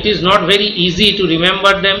 Although it is not very easy to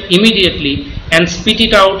remember them immediately and spit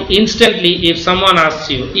it out instantly if someone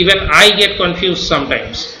asks you. Even I get confused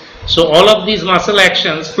sometimes. So all of these muscle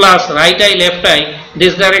actions plus right eye, left eye,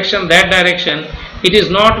 this direction, that direction, it is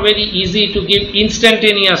not very easy to give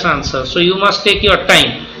instantaneous answers. So you must take your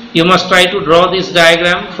time. You must try to draw this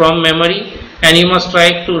diagram from memory, and you must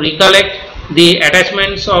try to recollect the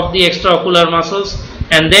attachments of the extraocular muscles,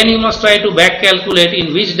 and then you must try to back calculate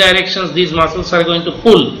in which directions these muscles are going to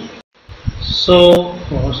pull. So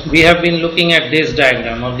we have been looking at this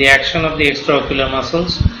diagram of the action of the extraocular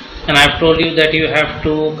muscles, and I have told you that you have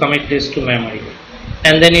to commit this to memory,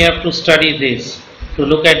 and then you have to study this to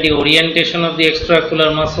look at the orientation of the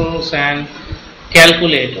extraocular muscles and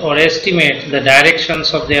calculate or estimate the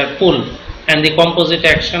directions of their pull and the composite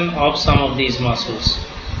action of some of these muscles.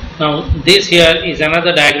 Now this here is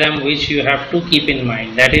another diagram which you have to keep in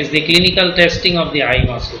mind, that is the clinical testing of the eye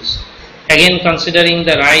muscles. Again, considering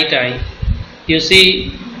the right eye, you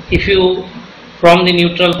see, if you from the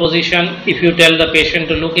neutral position, if you tell the patient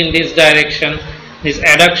to look in this direction, this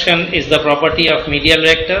adduction is the property of medial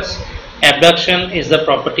rectus, abduction is the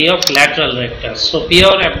property of lateral rectus. So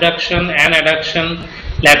pure abduction and adduction,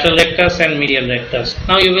 lateral rectus and medial rectus.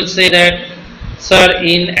 Now you will say that, sir,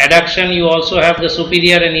 in adduction you also have the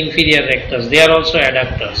superior and inferior rectus, they are also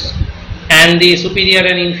adductors, and the superior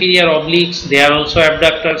and inferior obliques, they are also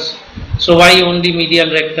abductors. So why only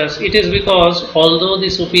medial rectus? It is because although the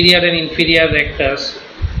superior and inferior rectus,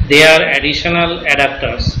 they are additional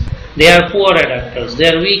adductors, they are poor adductors,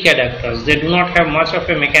 they are weak adductors, they do not have much of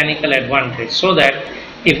a mechanical advantage, so that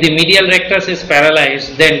if the medial rectus is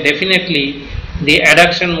paralyzed, then definitely the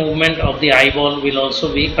adduction movement of the eyeball will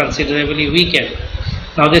also be considerably weakened.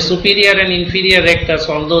 Now the superior and inferior rectus,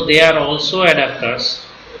 although they are also adductors,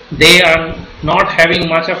 they are not having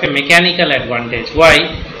much of a mechanical advantage.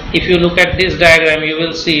 Why? If you look at this diagram, you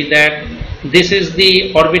will see that this is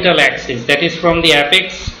the orbital axis, that is from the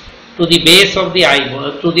apex to the base of the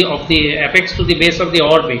eyeball, apex to the base of the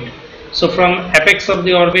orbit. So from apex of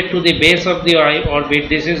the orbit to the base of the eye orbit,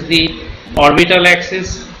 this is the orbital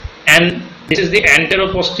axis, and this is the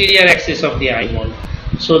anteroposterior axis of the eyeball.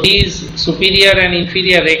 So these superior and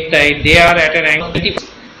inferior recti, they are at an angle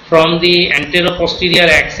from the anteroposterior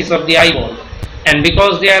axis of the eyeball, and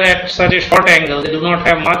because they are at such a short angle, they do not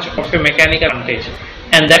have much of a mechanical advantage,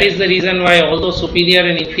 and that is the reason why although superior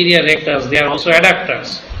and inferior rectus, they are also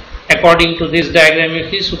adductors. According to this diagram, you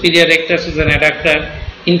see superior rectus is an adductor,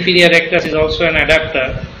 inferior rectus is also an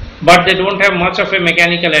adductor, but they don't have much of a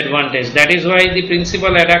mechanical advantage. That is why the principal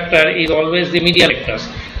adductor is always the medial rectus,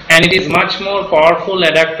 and it is much more powerful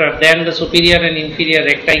adductor than the superior and inferior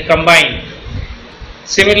recti combined.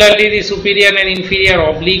 Similarly, the superior and inferior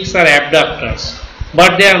obliques are abductors,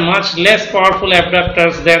 but they are much less powerful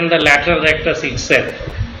abductors than the lateral rectus itself,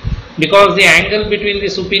 because the angle between the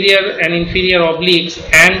superior and inferior obliques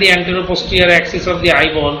and the anteroposterior axis of the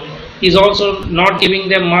eyeball is also not giving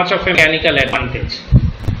them much of a mechanical advantage.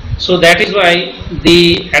 So that is why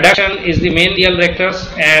the adduction is the main medial rectus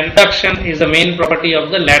and abduction is the main property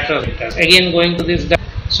of the lateral rectus. Again, going to this,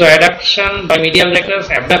 so adduction by medial rectus,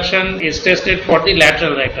 abduction is tested for the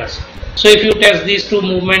lateral rectus. So if you test these two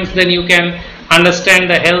movements, then you can understand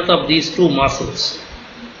the health of these two muscles.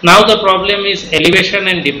 Now the problem is elevation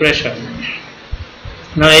and depression.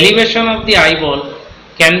 Now elevation of the eyeball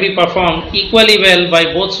can be performed equally well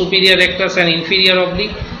by both superior rectus and inferior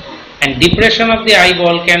oblique, and depression of the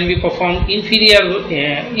eyeball can be performed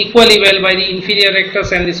equally well by the inferior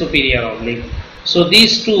rectus and the superior oblique. So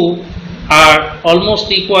these two are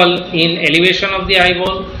almost equal in elevation of the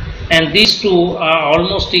eyeball, and these two are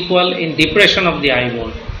almost equal in depression of the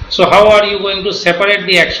eyeball. So how are you going to separate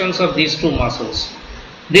the actions of these two muscles?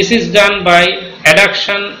 This is done by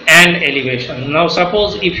adduction and elevation. Now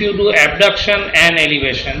suppose if you do abduction and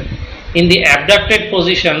elevation, in the abducted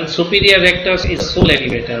position, superior rectus is sole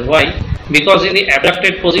elevator. Why? Because in the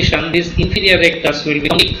abducted position, this inferior rectus will be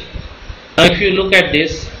weak. Now if you look at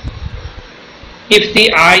this, if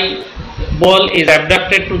the eyeball is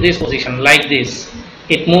abducted to this position like this,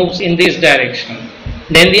 it moves in this direction,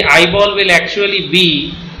 then the eyeball will actually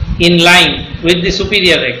be in line with the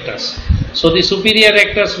superior rectus. So the superior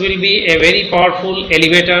rectus will be a very powerful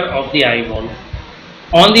elevator of the eyeball.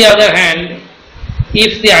 On the other hand,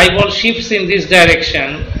 if the eyeball shifts in this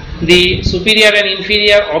direction, the superior and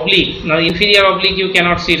inferior oblique, now inferior oblique you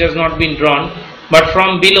cannot see, it has not been drawn, but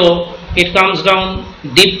from below it comes down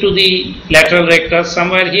deep to the lateral rectus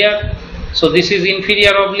somewhere here. So this is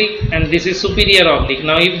inferior oblique and this is superior oblique.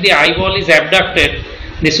 Now if the eyeball is abducted,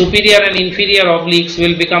 the superior and inferior obliques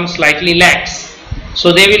will become slightly lax.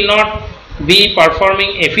 So they will not be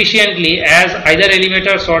performing efficiently as either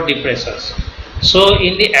elevators or depressors. So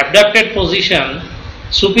in the abducted position,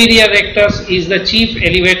 superior rectus is the chief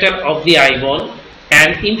elevator of the eyeball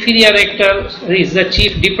and inferior rectus is the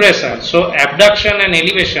chief depressor. So abduction and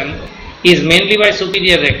elevation is mainly by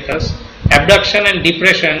superior rectus, abduction and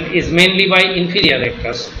depression is mainly by inferior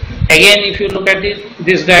rectus, Again, if you look at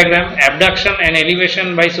this diagram, abduction and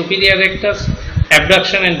elevation by superior rectus,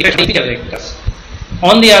 abduction and depression by inferior rectus.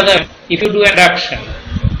 On the other, if you do an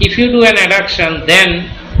adduction, then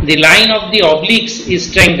the line of the obliques is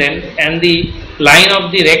strengthened and the line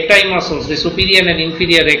of the recti muscles, the superior and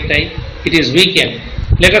inferior recti, it is weakened.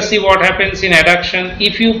 Let us see what happens in adduction.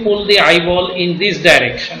 If you pull the eyeball in this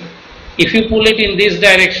direction, if you pull it in this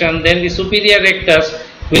direction, then the superior rectus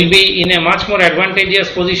will be in a much more advantageous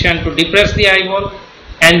position to depress the eyeball,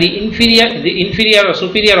 and the inferior or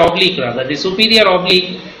superior oblique rather, the superior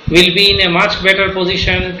oblique will be in a much better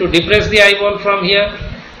position to depress the eyeball from here,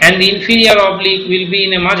 and the inferior oblique will be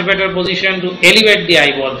in a much better position to elevate the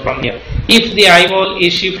eyeball from here if the eyeball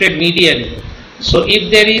is shifted medially. So if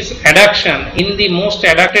there is adduction in the most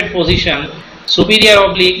adducted position, superior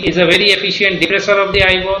oblique is a very efficient depressor of the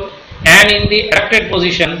eyeball, and in the adducted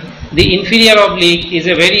position, the inferior oblique is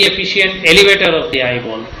a very efficient elevator of the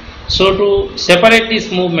eyeball. So to separate these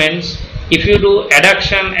movements, if you do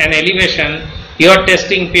adduction and elevation, you are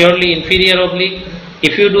testing purely inferior oblique.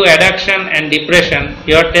 If you do adduction and depression,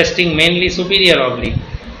 you are testing mainly superior oblique.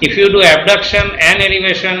 If you do abduction and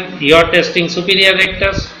elevation, you are testing superior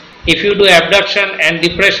rectus. If you do abduction and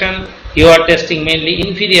depression, you are testing mainly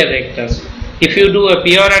inferior rectus. If you do a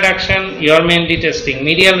pure adduction, you are mainly testing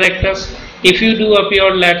medial rectus. If you do a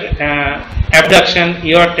pure abduction,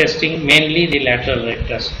 you are testing mainly the lateral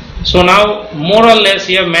rectus. So now more or less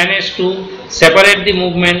you have managed to separate the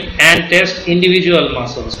movement and test individual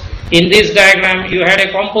muscles. In this diagram, you had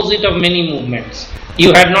a composite of many movements.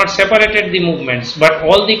 You had not separated the movements, but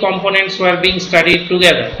all the components were being studied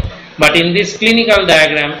together. But in this clinical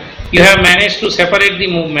diagram, you have managed to separate the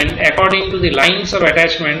movement according to the lines of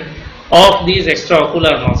attachment of these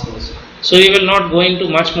extraocular muscles. So we will not go into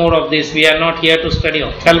much more of this. We are not here to study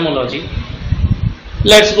ophthalmology.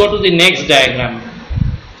 Let's go to the next diagram.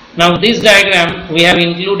 Now this diagram we have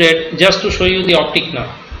included just to show you the optic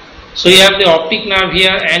nerve. So you have the optic nerve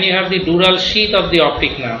here and you have the dural sheath of the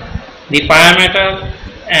optic nerve, the pia mater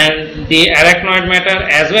and the arachnoid mater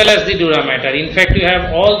as well as the dura mater. In fact, you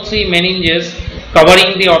have all three meninges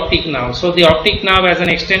covering the optic nerve. So the optic nerve as an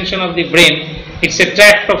extension of the brain, it's a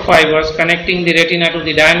tract of fibers connecting the retina to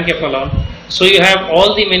the diencephalon. So you have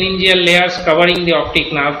all the meningeal layers covering the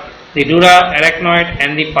optic nerve, the dura, arachnoid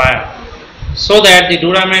and the pia. So that the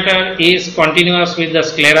dura mater is continuous with the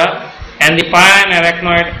sclera and the pia and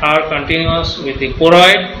arachnoid are continuous with the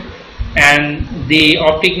choroid, and the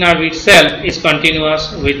optic nerve itself is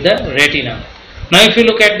continuous with the retina. Now if you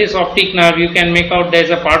look at this optic nerve, you can make out there is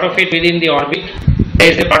a part of it within the orbit,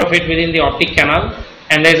 there is a part of it within the optic canal,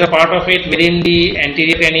 and there is a part of it within the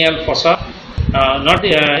anterior cranial fossa.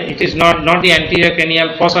 It is not the anterior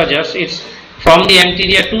cranial fossa, just it's from the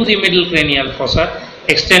anterior to the middle cranial fossa,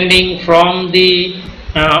 extending from the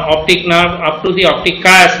optic nerve up to the optic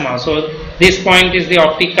chiasma. So this point is the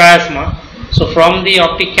optic chiasma. So from the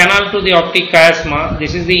optic canal to the optic chiasma,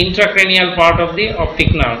 this is the intracranial part of the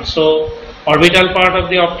optic nerve. So orbital part of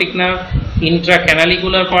the optic nerve,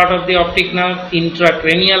 intracanalicular part of the optic nerve,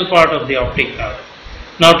 intracranial part of the optic nerve.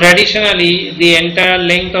 Now traditionally the entire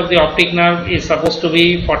length of the optic nerve is supposed to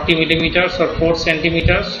be 40 millimeters or 4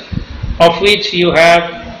 centimeters, of which you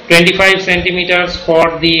have 25 centimeters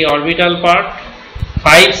for the orbital part,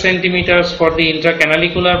 5 centimeters for the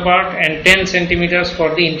intracanalicular part and 10 centimeters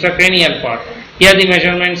for the intracranial part. Here the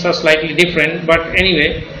measurements are slightly different, but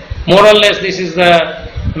anyway, more or less this is the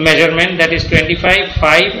measurement, that is 25,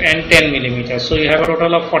 5 and 10 millimeters. So you have a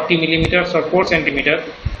total of 40 millimeters or 4 centimeters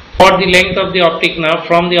for the length of the optic nerve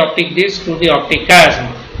from the optic disc to the optic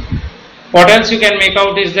chiasma. What else you can make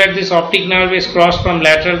out is that this optic nerve is crossed from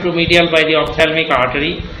lateral to medial by the ophthalmic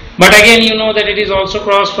artery. But again, you know that it is also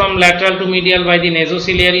crossed from lateral to medial by the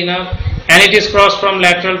nasociliary nerve, and it is crossed from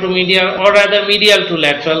lateral to medial, or rather medial to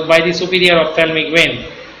lateral, by the superior ophthalmic vein.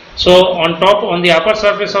 So on the upper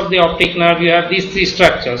surface of the optic nerve, you have these three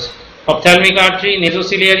structures: ophthalmic artery,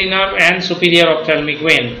 nasociliary nerve and superior ophthalmic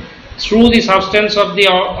vein. Through the substance of the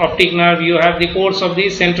optic nerve, you have the course of the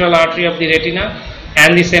central artery of the retina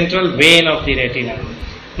and the central vein of the retina.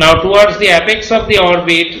 Now towards the apex of the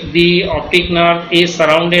orbit, the optic nerve is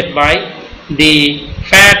surrounded by the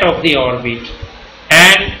fat of the orbit,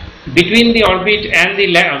 and between the orbit and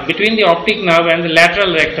between the optic nerve and the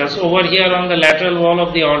lateral rectus, over here on the lateral wall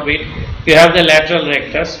of the orbit, you have the lateral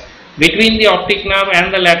rectus. Between the optic nerve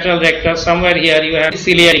and the lateral rectus, somewhere here you have the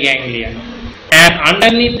ciliary ganglion, and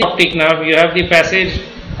underneath the optic nerve you have the passage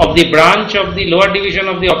of the branch of the lower division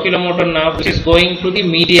of the oculomotor nerve, which is going to the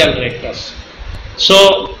medial rectus.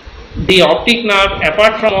 So the optic nerve,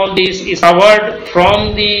 apart from all this, is covered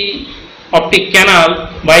from the optic canal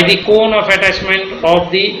by the cone of attachment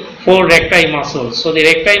of the four recti muscles. So the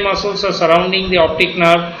recti muscles are surrounding the optic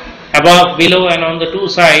nerve above, below and on the two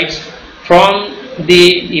sides, from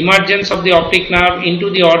the emergence of the optic nerve into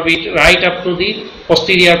the orbit right up to the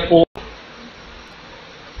posterior pole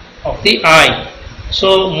of the eye.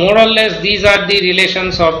 So more or less these are the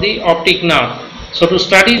relations of the optic nerve. So to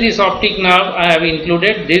study this optic nerve, I have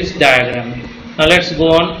included this diagram. Now let's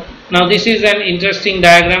go on. Now this is an interesting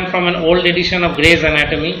diagram from an old edition of Gray's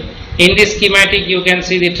Anatomy. In this schematic you can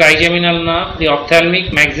see the trigeminal nerve, the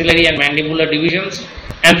ophthalmic, maxillary and mandibular divisions,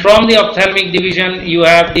 and from the ophthalmic division you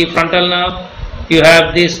have the frontal nerve, you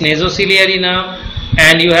have this nasociliary nerve,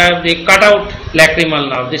 and you have the cutout lacrimal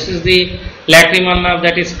nerve. This is the lacrimal nerve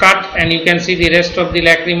that is cut, and you can see the rest of the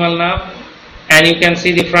lacrimal nerve, and you can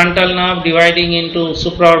see the frontal nerve dividing into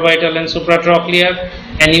supraorbital and supratrochlear,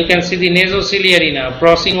 and you can see the nasociliary nerve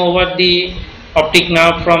crossing over the optic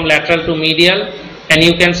nerve from lateral to medial, and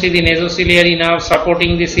you can see the nasociliary nerve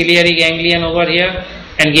supporting the ciliary ganglion over here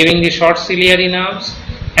and giving the short ciliary nerves,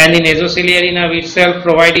 and the nasociliary nerve itself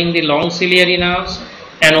providing the long ciliary nerves,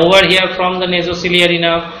 and over here from the nasociliary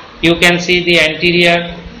nerve you can see the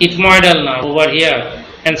anterior ethmoidal nerve over here,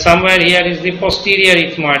 and somewhere here is the posterior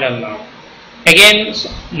ethmoidal nerve. Again,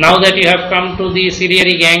 now that you have come to the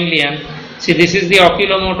ciliary ganglion, see this is the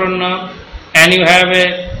oculomotor nerve, and you have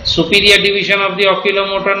a superior division of the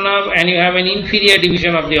oculomotor nerve and you have an inferior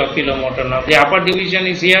division of the oculomotor nerve. The upper division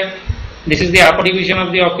is here. This is the upper division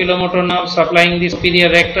of the oculomotor nerve supplying the superior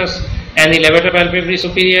rectus and the levator palpebrae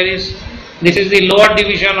superioris. This is the lower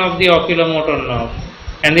division of the oculomotor nerve,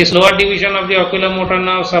 and this lower division of the oculomotor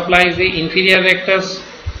nerve supplies the inferior rectus,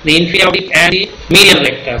 the inferior oblique and the medial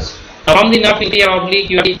rectus. Now from the nerve inferior oblique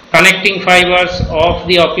you have the connecting fibers of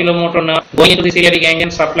the oculomotor nerve going into the ciliary ganglion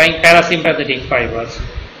supplying parasympathetic fibers.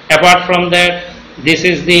 Apart from that, this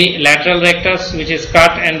is the lateral rectus which is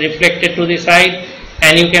cut and reflected to the side,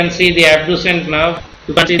 and you can see the abducent nerve.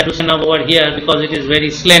 You can see the abducent nerve over here because it is very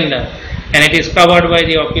slender and it is covered by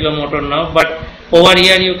the oculomotor nerve, but over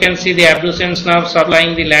here you can see the abducens nerve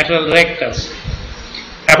supplying the lateral rectus.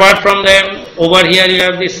 Apart from them, over here you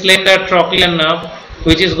have the slender trochlear nerve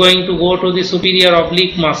which is going to go to the superior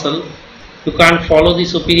oblique muscle. You can't follow the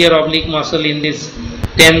superior oblique muscle in this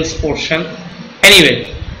dense portion.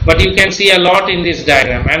 Anyway, but you can see a lot in this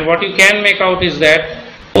diagram, and what you can make out is that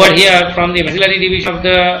over here from the maxillary division of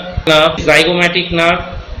the nerve, zygomatic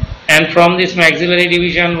nerve, and from this maxillary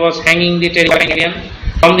division was hanging the pterygopalatine ganglion.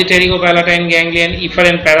 From the pterygopalatine ganglion,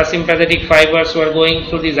 efferent parasympathetic fibers were going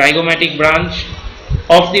through the zygomatic branch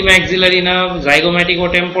of the maxillary nerve,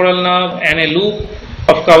 zygomaticotemporal nerve, and a loop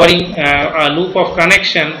of covering a loop of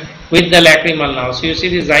connection with the lacrimal nerve. So you see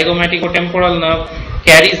the zygomaticotemporal nerve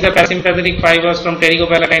carries the parasympathetic fibers from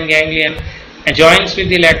pterygopalatine ganglion and joins with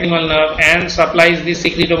the lacrimal nerve and supplies the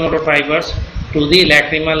secretomotor fibers to the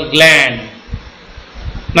lacrimal gland.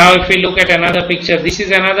 Now if we look at another picture, this is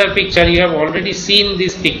another picture. You have already seen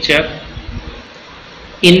this picture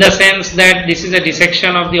in the sense that this is a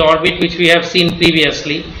dissection of the orbit which we have seen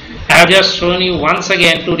previously. I have just shown you once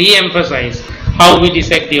again to re-emphasize how we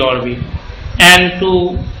dissect the orbit. And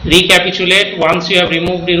to recapitulate, once you have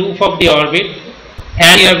removed the roof of the orbit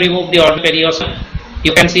and you have removed the orbit periosteum,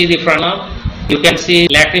 you can see the front nerve, you can see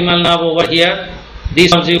lacrimal nerve over here,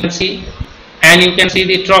 these ones you can see, and you can see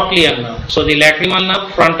the trochlear nerve. So the lacrimal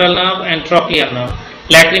nerve, frontal nerve and trochlear nerve.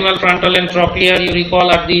 Lacrimal, frontal and trochlear, you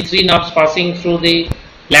recall, are the three nerves passing through the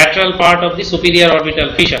lateral part of the superior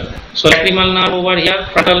orbital fissure. So lacrimal nerve over here,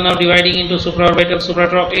 frontal nerve dividing into supraorbital,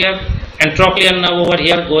 supratrochlear, and trochlear nerve over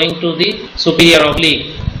here going to the superior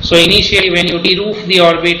oblique. So initially when you de-roof the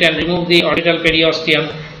orbit and remove the orbital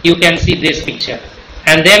periosteum, you can see this picture.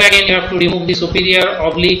 And then again you have to remove the superior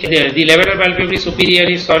oblique, the levator palpebrae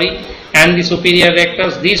superioris, and the superior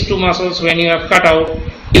rectus. These two muscles when you have cut out,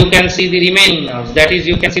 you can see the remaining nerves. That is,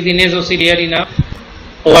 you can see the nasociliary nerve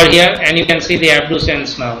over here and you can see the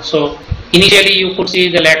abducens nerve. So initially you could see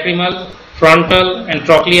the lacrimal, frontal and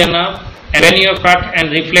trochlear nerve, and when you have cut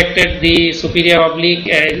and reflected the superior oblique,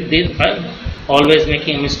 always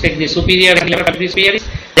making a mistake, the superior and levator palpebrae superioris,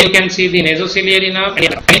 then you can see the nasociliary nerve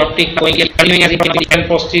and optic continuing as and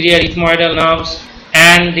posterior ethmoidal nerves,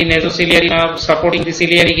 and the nasociliary nerve supporting the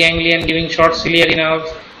ciliary ganglion, giving short ciliary nerves,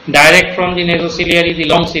 direct from the nasociliary the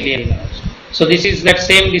long ciliary nerves. So this is that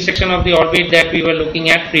same dissection of the orbit that we were looking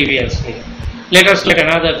at previously. Let us look at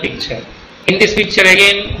another picture. In this picture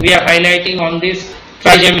again we are highlighting on this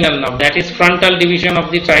trigeminal nerve, that is frontal division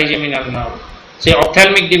of the trigeminal nerve. Say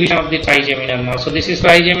ophthalmic division of the trigeminal nerve. So this is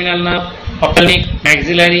trigeminal nerve, ophthalmic,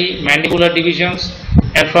 maxillary, mandibular divisions,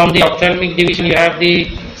 and from the ophthalmic division you have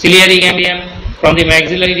the ciliary ganglion, From the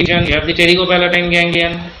maxillary division, you have the pterygopalatine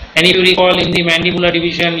ganglion, and if you recall, in the mandibular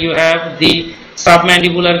division, you have the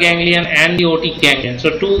submandibular ganglion and the otic ganglion.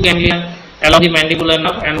 So two ganglion along the mandibular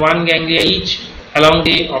nerve and one ganglia each along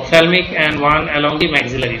the ophthalmic and one along the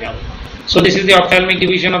maxillary nerve. So this is the ophthalmic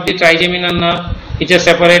division of the trigeminal nerve, which is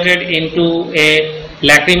separated into a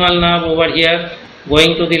lacrimal nerve over here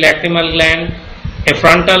going to the lacrimal gland, a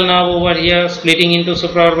frontal nerve over here splitting into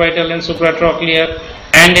supraorbital and supratrochlear,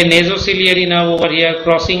 and a nasociliary nerve over here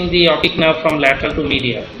crossing the optic nerve from lateral to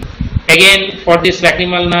medial. Again, for this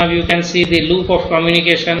lacrimal nerve, you can see the loop of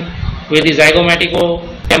communication with the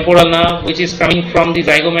zygomatico-temporal nerve, which is coming from the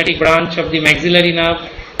zygomatic branch of the maxillary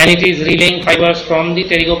nerve, and it is relaying fibers from the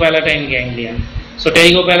pterygopalatine ganglion. So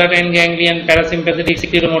pterygopalatine ganglion, parasympathetic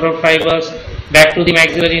secretomotor fibers back to the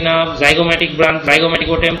maxillary nerve, zygomatic branch,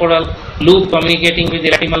 zygomatico-temporal loop communicating with the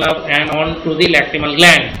lacrimal nerve and on to the lacrimal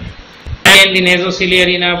gland. And the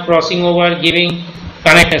nasociliary nerve crossing over, giving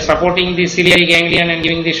supporting the ciliary ganglion and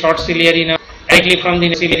giving the short ciliary nerve. Directly from the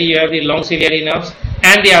nasociliary you have the long ciliary nerves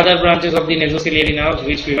and the other branches of the nasociliary nerves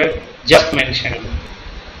which we were just mentioning.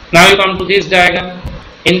 Now you come to this diagram.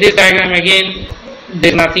 In this diagram again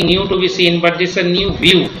there is nothing new to be seen, but this is a new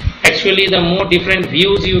view. Actually, the more different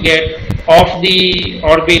views you get of the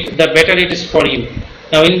orbit, the better it is for you.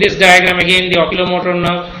 Now in this diagram again, the oculomotor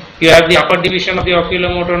nerve, you have the upper division of the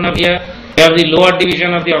oculomotor nerve here, you have the lower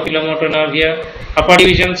division of the oculomotor nerve here. Upper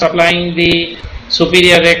division supplying the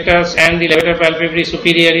superior rectus and the levator palpebris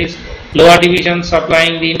superioris, lower division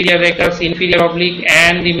supplying the inferior rectus, inferior oblique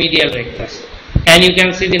and the medial rectus. And you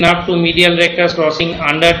can see the nerve to medial rectus crossing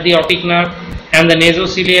under the optic nerve and the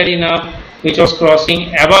nasociliary nerve which was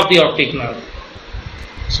crossing above the optic nerve.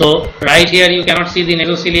 So right here you cannot see the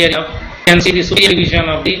nasociliary nerve, you can see the superior division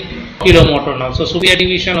of the oculomotor nerve. So superior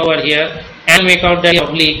division over here, and make out the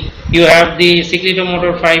oblique, you have the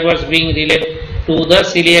secretomotor fibers being relayed to the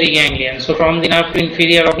ciliary ganglion. So from the nerve to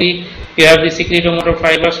inferior oblique, you have the secretomotor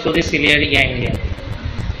fibers to the ciliary ganglion.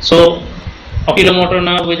 So oculomotor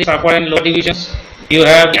nerve with the upper and lower divisions, you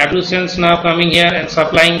have the abducens nerve coming here and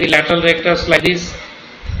supplying the lateral rectus like this,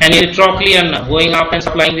 and the trochlear nerve going up and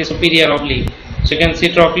supplying the superior oblique. So you can see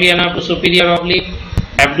trochlear nerve to superior oblique,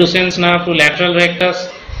 abducens nerve to lateral rectus,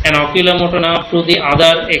 and oculomotor nerve to the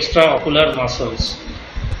other extraocular muscles.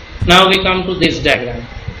 Now we come to this diagram.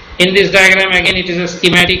 In this diagram again it is a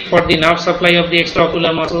schematic for the nerve supply of the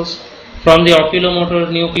extraocular muscles. From the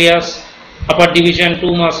oculomotor nucleus, upper division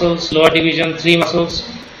 2 muscles, lower division 3 muscles.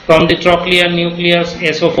 From the trochlear nucleus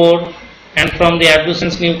SO4, and from the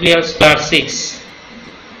abducens nucleus R6.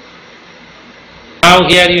 Now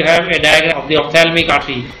here you have a diagram of the ophthalmic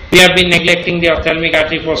artery. We have been neglecting the ophthalmic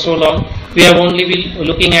artery for so long. We have only been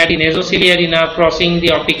looking at the nasociliary nerve crossing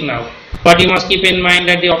the optic nerve. But you must keep in mind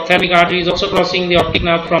that the ophthalmic artery is also crossing the optic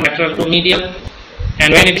nerve from lateral to medial.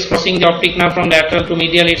 And when it is crossing the optic nerve from lateral to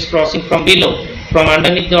medial, it is crossing from below. From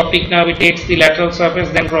underneath the optic nerve, it takes the lateral surface,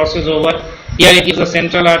 then crosses over. Here it is the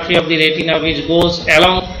central artery of the retina which goes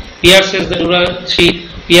along, pierces the dural sheath,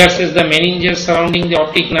 pierces the meninges surrounding the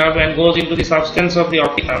optic nerve and goes into the substance of the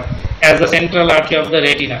optic nerve as the central artery of the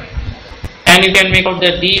retina. And you can make out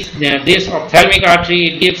that this ophthalmic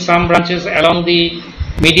artery, it gives some branches along the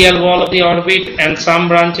medial wall of the orbit and some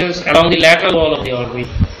branches along the lateral wall of the orbit.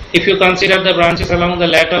 If you consider the branches along the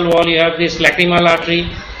lateral wall, you have this lacrimal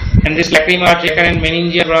artery, and this lacrimal artery and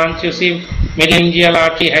meningeal branch. You see meningeal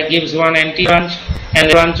artery gives one anti branch, and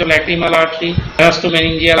the branch of lacrimal artery runs to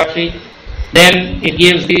meningeal artery. Then it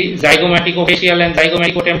gives the zygomaticofacial and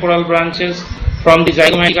zygomaticotemporal branches from the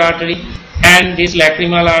zygomatic artery, and this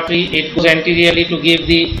lacrimal artery, it goes anteriorly to give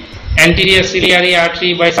the anterior ciliary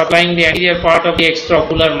artery by supplying the anterior part of the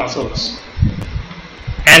extraocular muscles.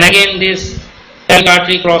 And again this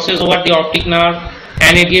artery crosses over the optic nerve,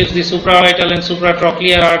 and it gives the supraorbital and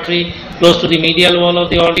supratrochlear artery close to the medial wall of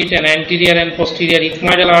the orbit, and anterior and posterior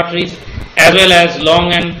ethmoidal arteries, as well as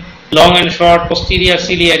long and short posterior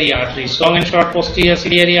ciliary arteries. Long and short posterior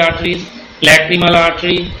ciliary arteries, lacrimal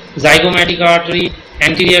artery, zygomatic artery,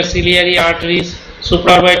 anterior ciliary arteries,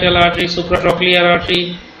 supraorbital artery, supratrochlear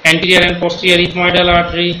artery, anterior and posterior ethmoidal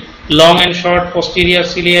artery, long and short posterior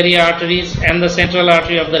ciliary arteries, and the central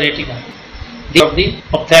artery of the retina, of the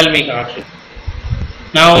ophthalmic artery.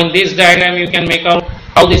 Now in this diagram you can make out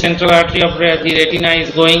how the central artery of the retina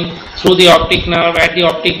is going through the optic nerve at the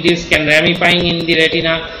optic disc and ramifying in the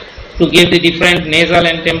retina to give the different nasal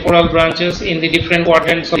and temporal branches in the different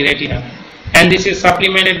quadrants of the retina. And this is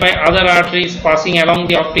supplemented by other arteries passing along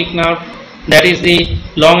the optic nerve, that is the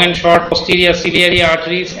long and short posterior ciliary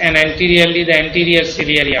arteries and anteriorly the anterior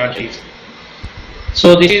ciliary arteries.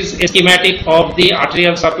 So this is a schematic of the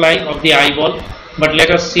arterial supply of the eyeball. But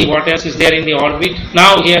let us see what else is there in the orbit.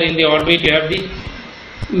 Now here in the orbit you have the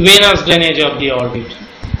venous drainage of the orbit.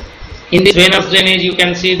 In this venous drainage you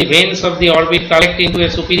can see the veins of the orbit collect into a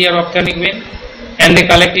superior ophthalmic vein and they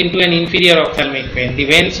collect into an inferior ophthalmic vein. The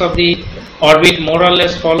veins of the orbit more or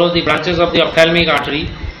less follow the branches of the ophthalmic artery.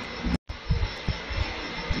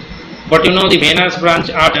 But you know the venous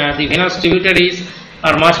the venous tributaries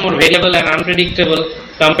are much more variable and unpredictable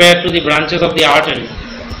compared to the branches of the artery.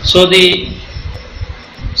 So the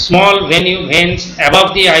small veins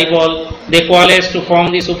above the eyeball, they coalesce to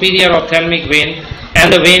form the superior ophthalmic vein,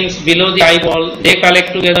 and the veins below the eyeball, they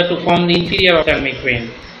collect together to form the inferior ophthalmic vein.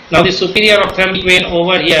 Now the superior ophthalmic vein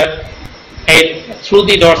over here, through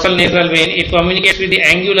the dorsal nasal vein, it communicates with the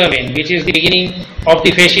angular vein, which is the beginning of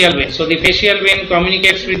the facial vein. So the facial vein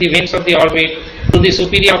communicates with the veins of the orbit through the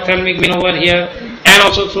superior ophthalmic vein over here and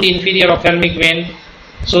also through the inferior ophthalmic vein.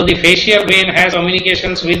 So the facial vein has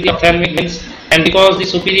communications with the ophthalmic veins, and because the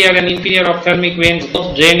superior and inferior ophthalmic veins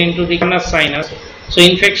both drain into the cavernous sinus, so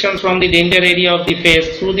infections from the danger area of the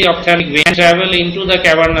face through the ophthalmic vein travel into the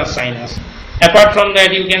cavernous sinus. Apart from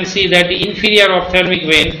that, you can see that the inferior ophthalmic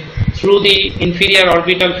vein through the inferior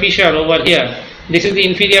orbital fissure over here, this is the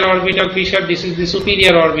inferior orbital fissure, this is the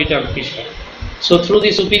superior orbital fissure. So through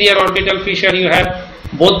the superior orbital fissure you have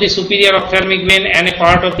both the superior ophthalmic vein and a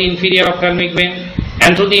part of the inferior ophthalmic vein,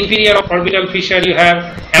 and through the inferior orbital fissure you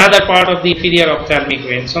have another part of the inferior ophthalmic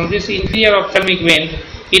vein. So this inferior ophthalmic vein,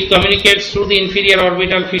 it communicates through the inferior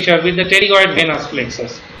orbital fissure with the pterygoid venous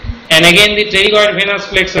plexus, and again the pterygoid venous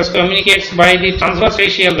plexus communicates by the transverse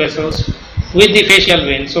facial vessels with the facial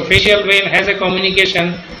vein. So facial vein has a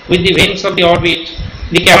communication with the veins of the orbit,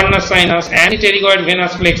 the cavernous sinus and the pterygoid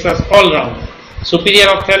venous plexus all round. Superior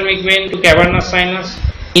ophthalmic vein to cavernous sinus,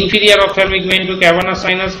 inferior ophthalmic vein to cavernous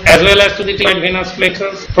sinus, as well as to the pterygoid venous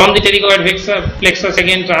plexus. From the pterygoid plexus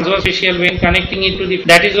again transverse facial vein connecting it to the,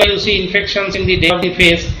 that is why you see infections in the day of the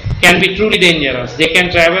face can be truly dangerous. They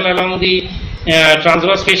can travel along the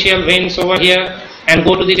transverse facial veins over here and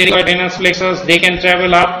go to the pterygoid venous plexus. They can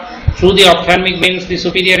travel up through the ophthalmic veins, the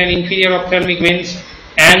superior and inferior ophthalmic veins,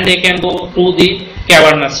 and they can go to the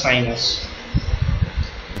cavernous sinus.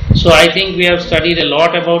 So I think we have studied a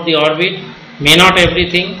lot about the orbit. May not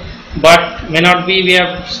everything, but may not be we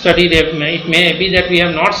have studied, it may be that we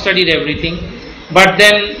have not studied everything, but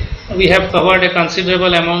then we have covered a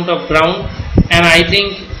considerable amount of ground, and I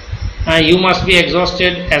think you must be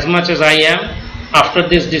exhausted as much as I am after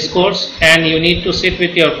this discourse, and you need to sit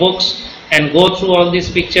with your books and go through all these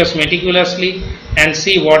pictures meticulously and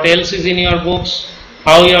see what else is in your books,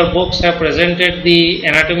 how your books have presented the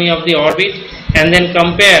anatomy of the orbit, and then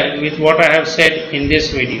compare with what I have said in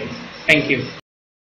this video. Thank you.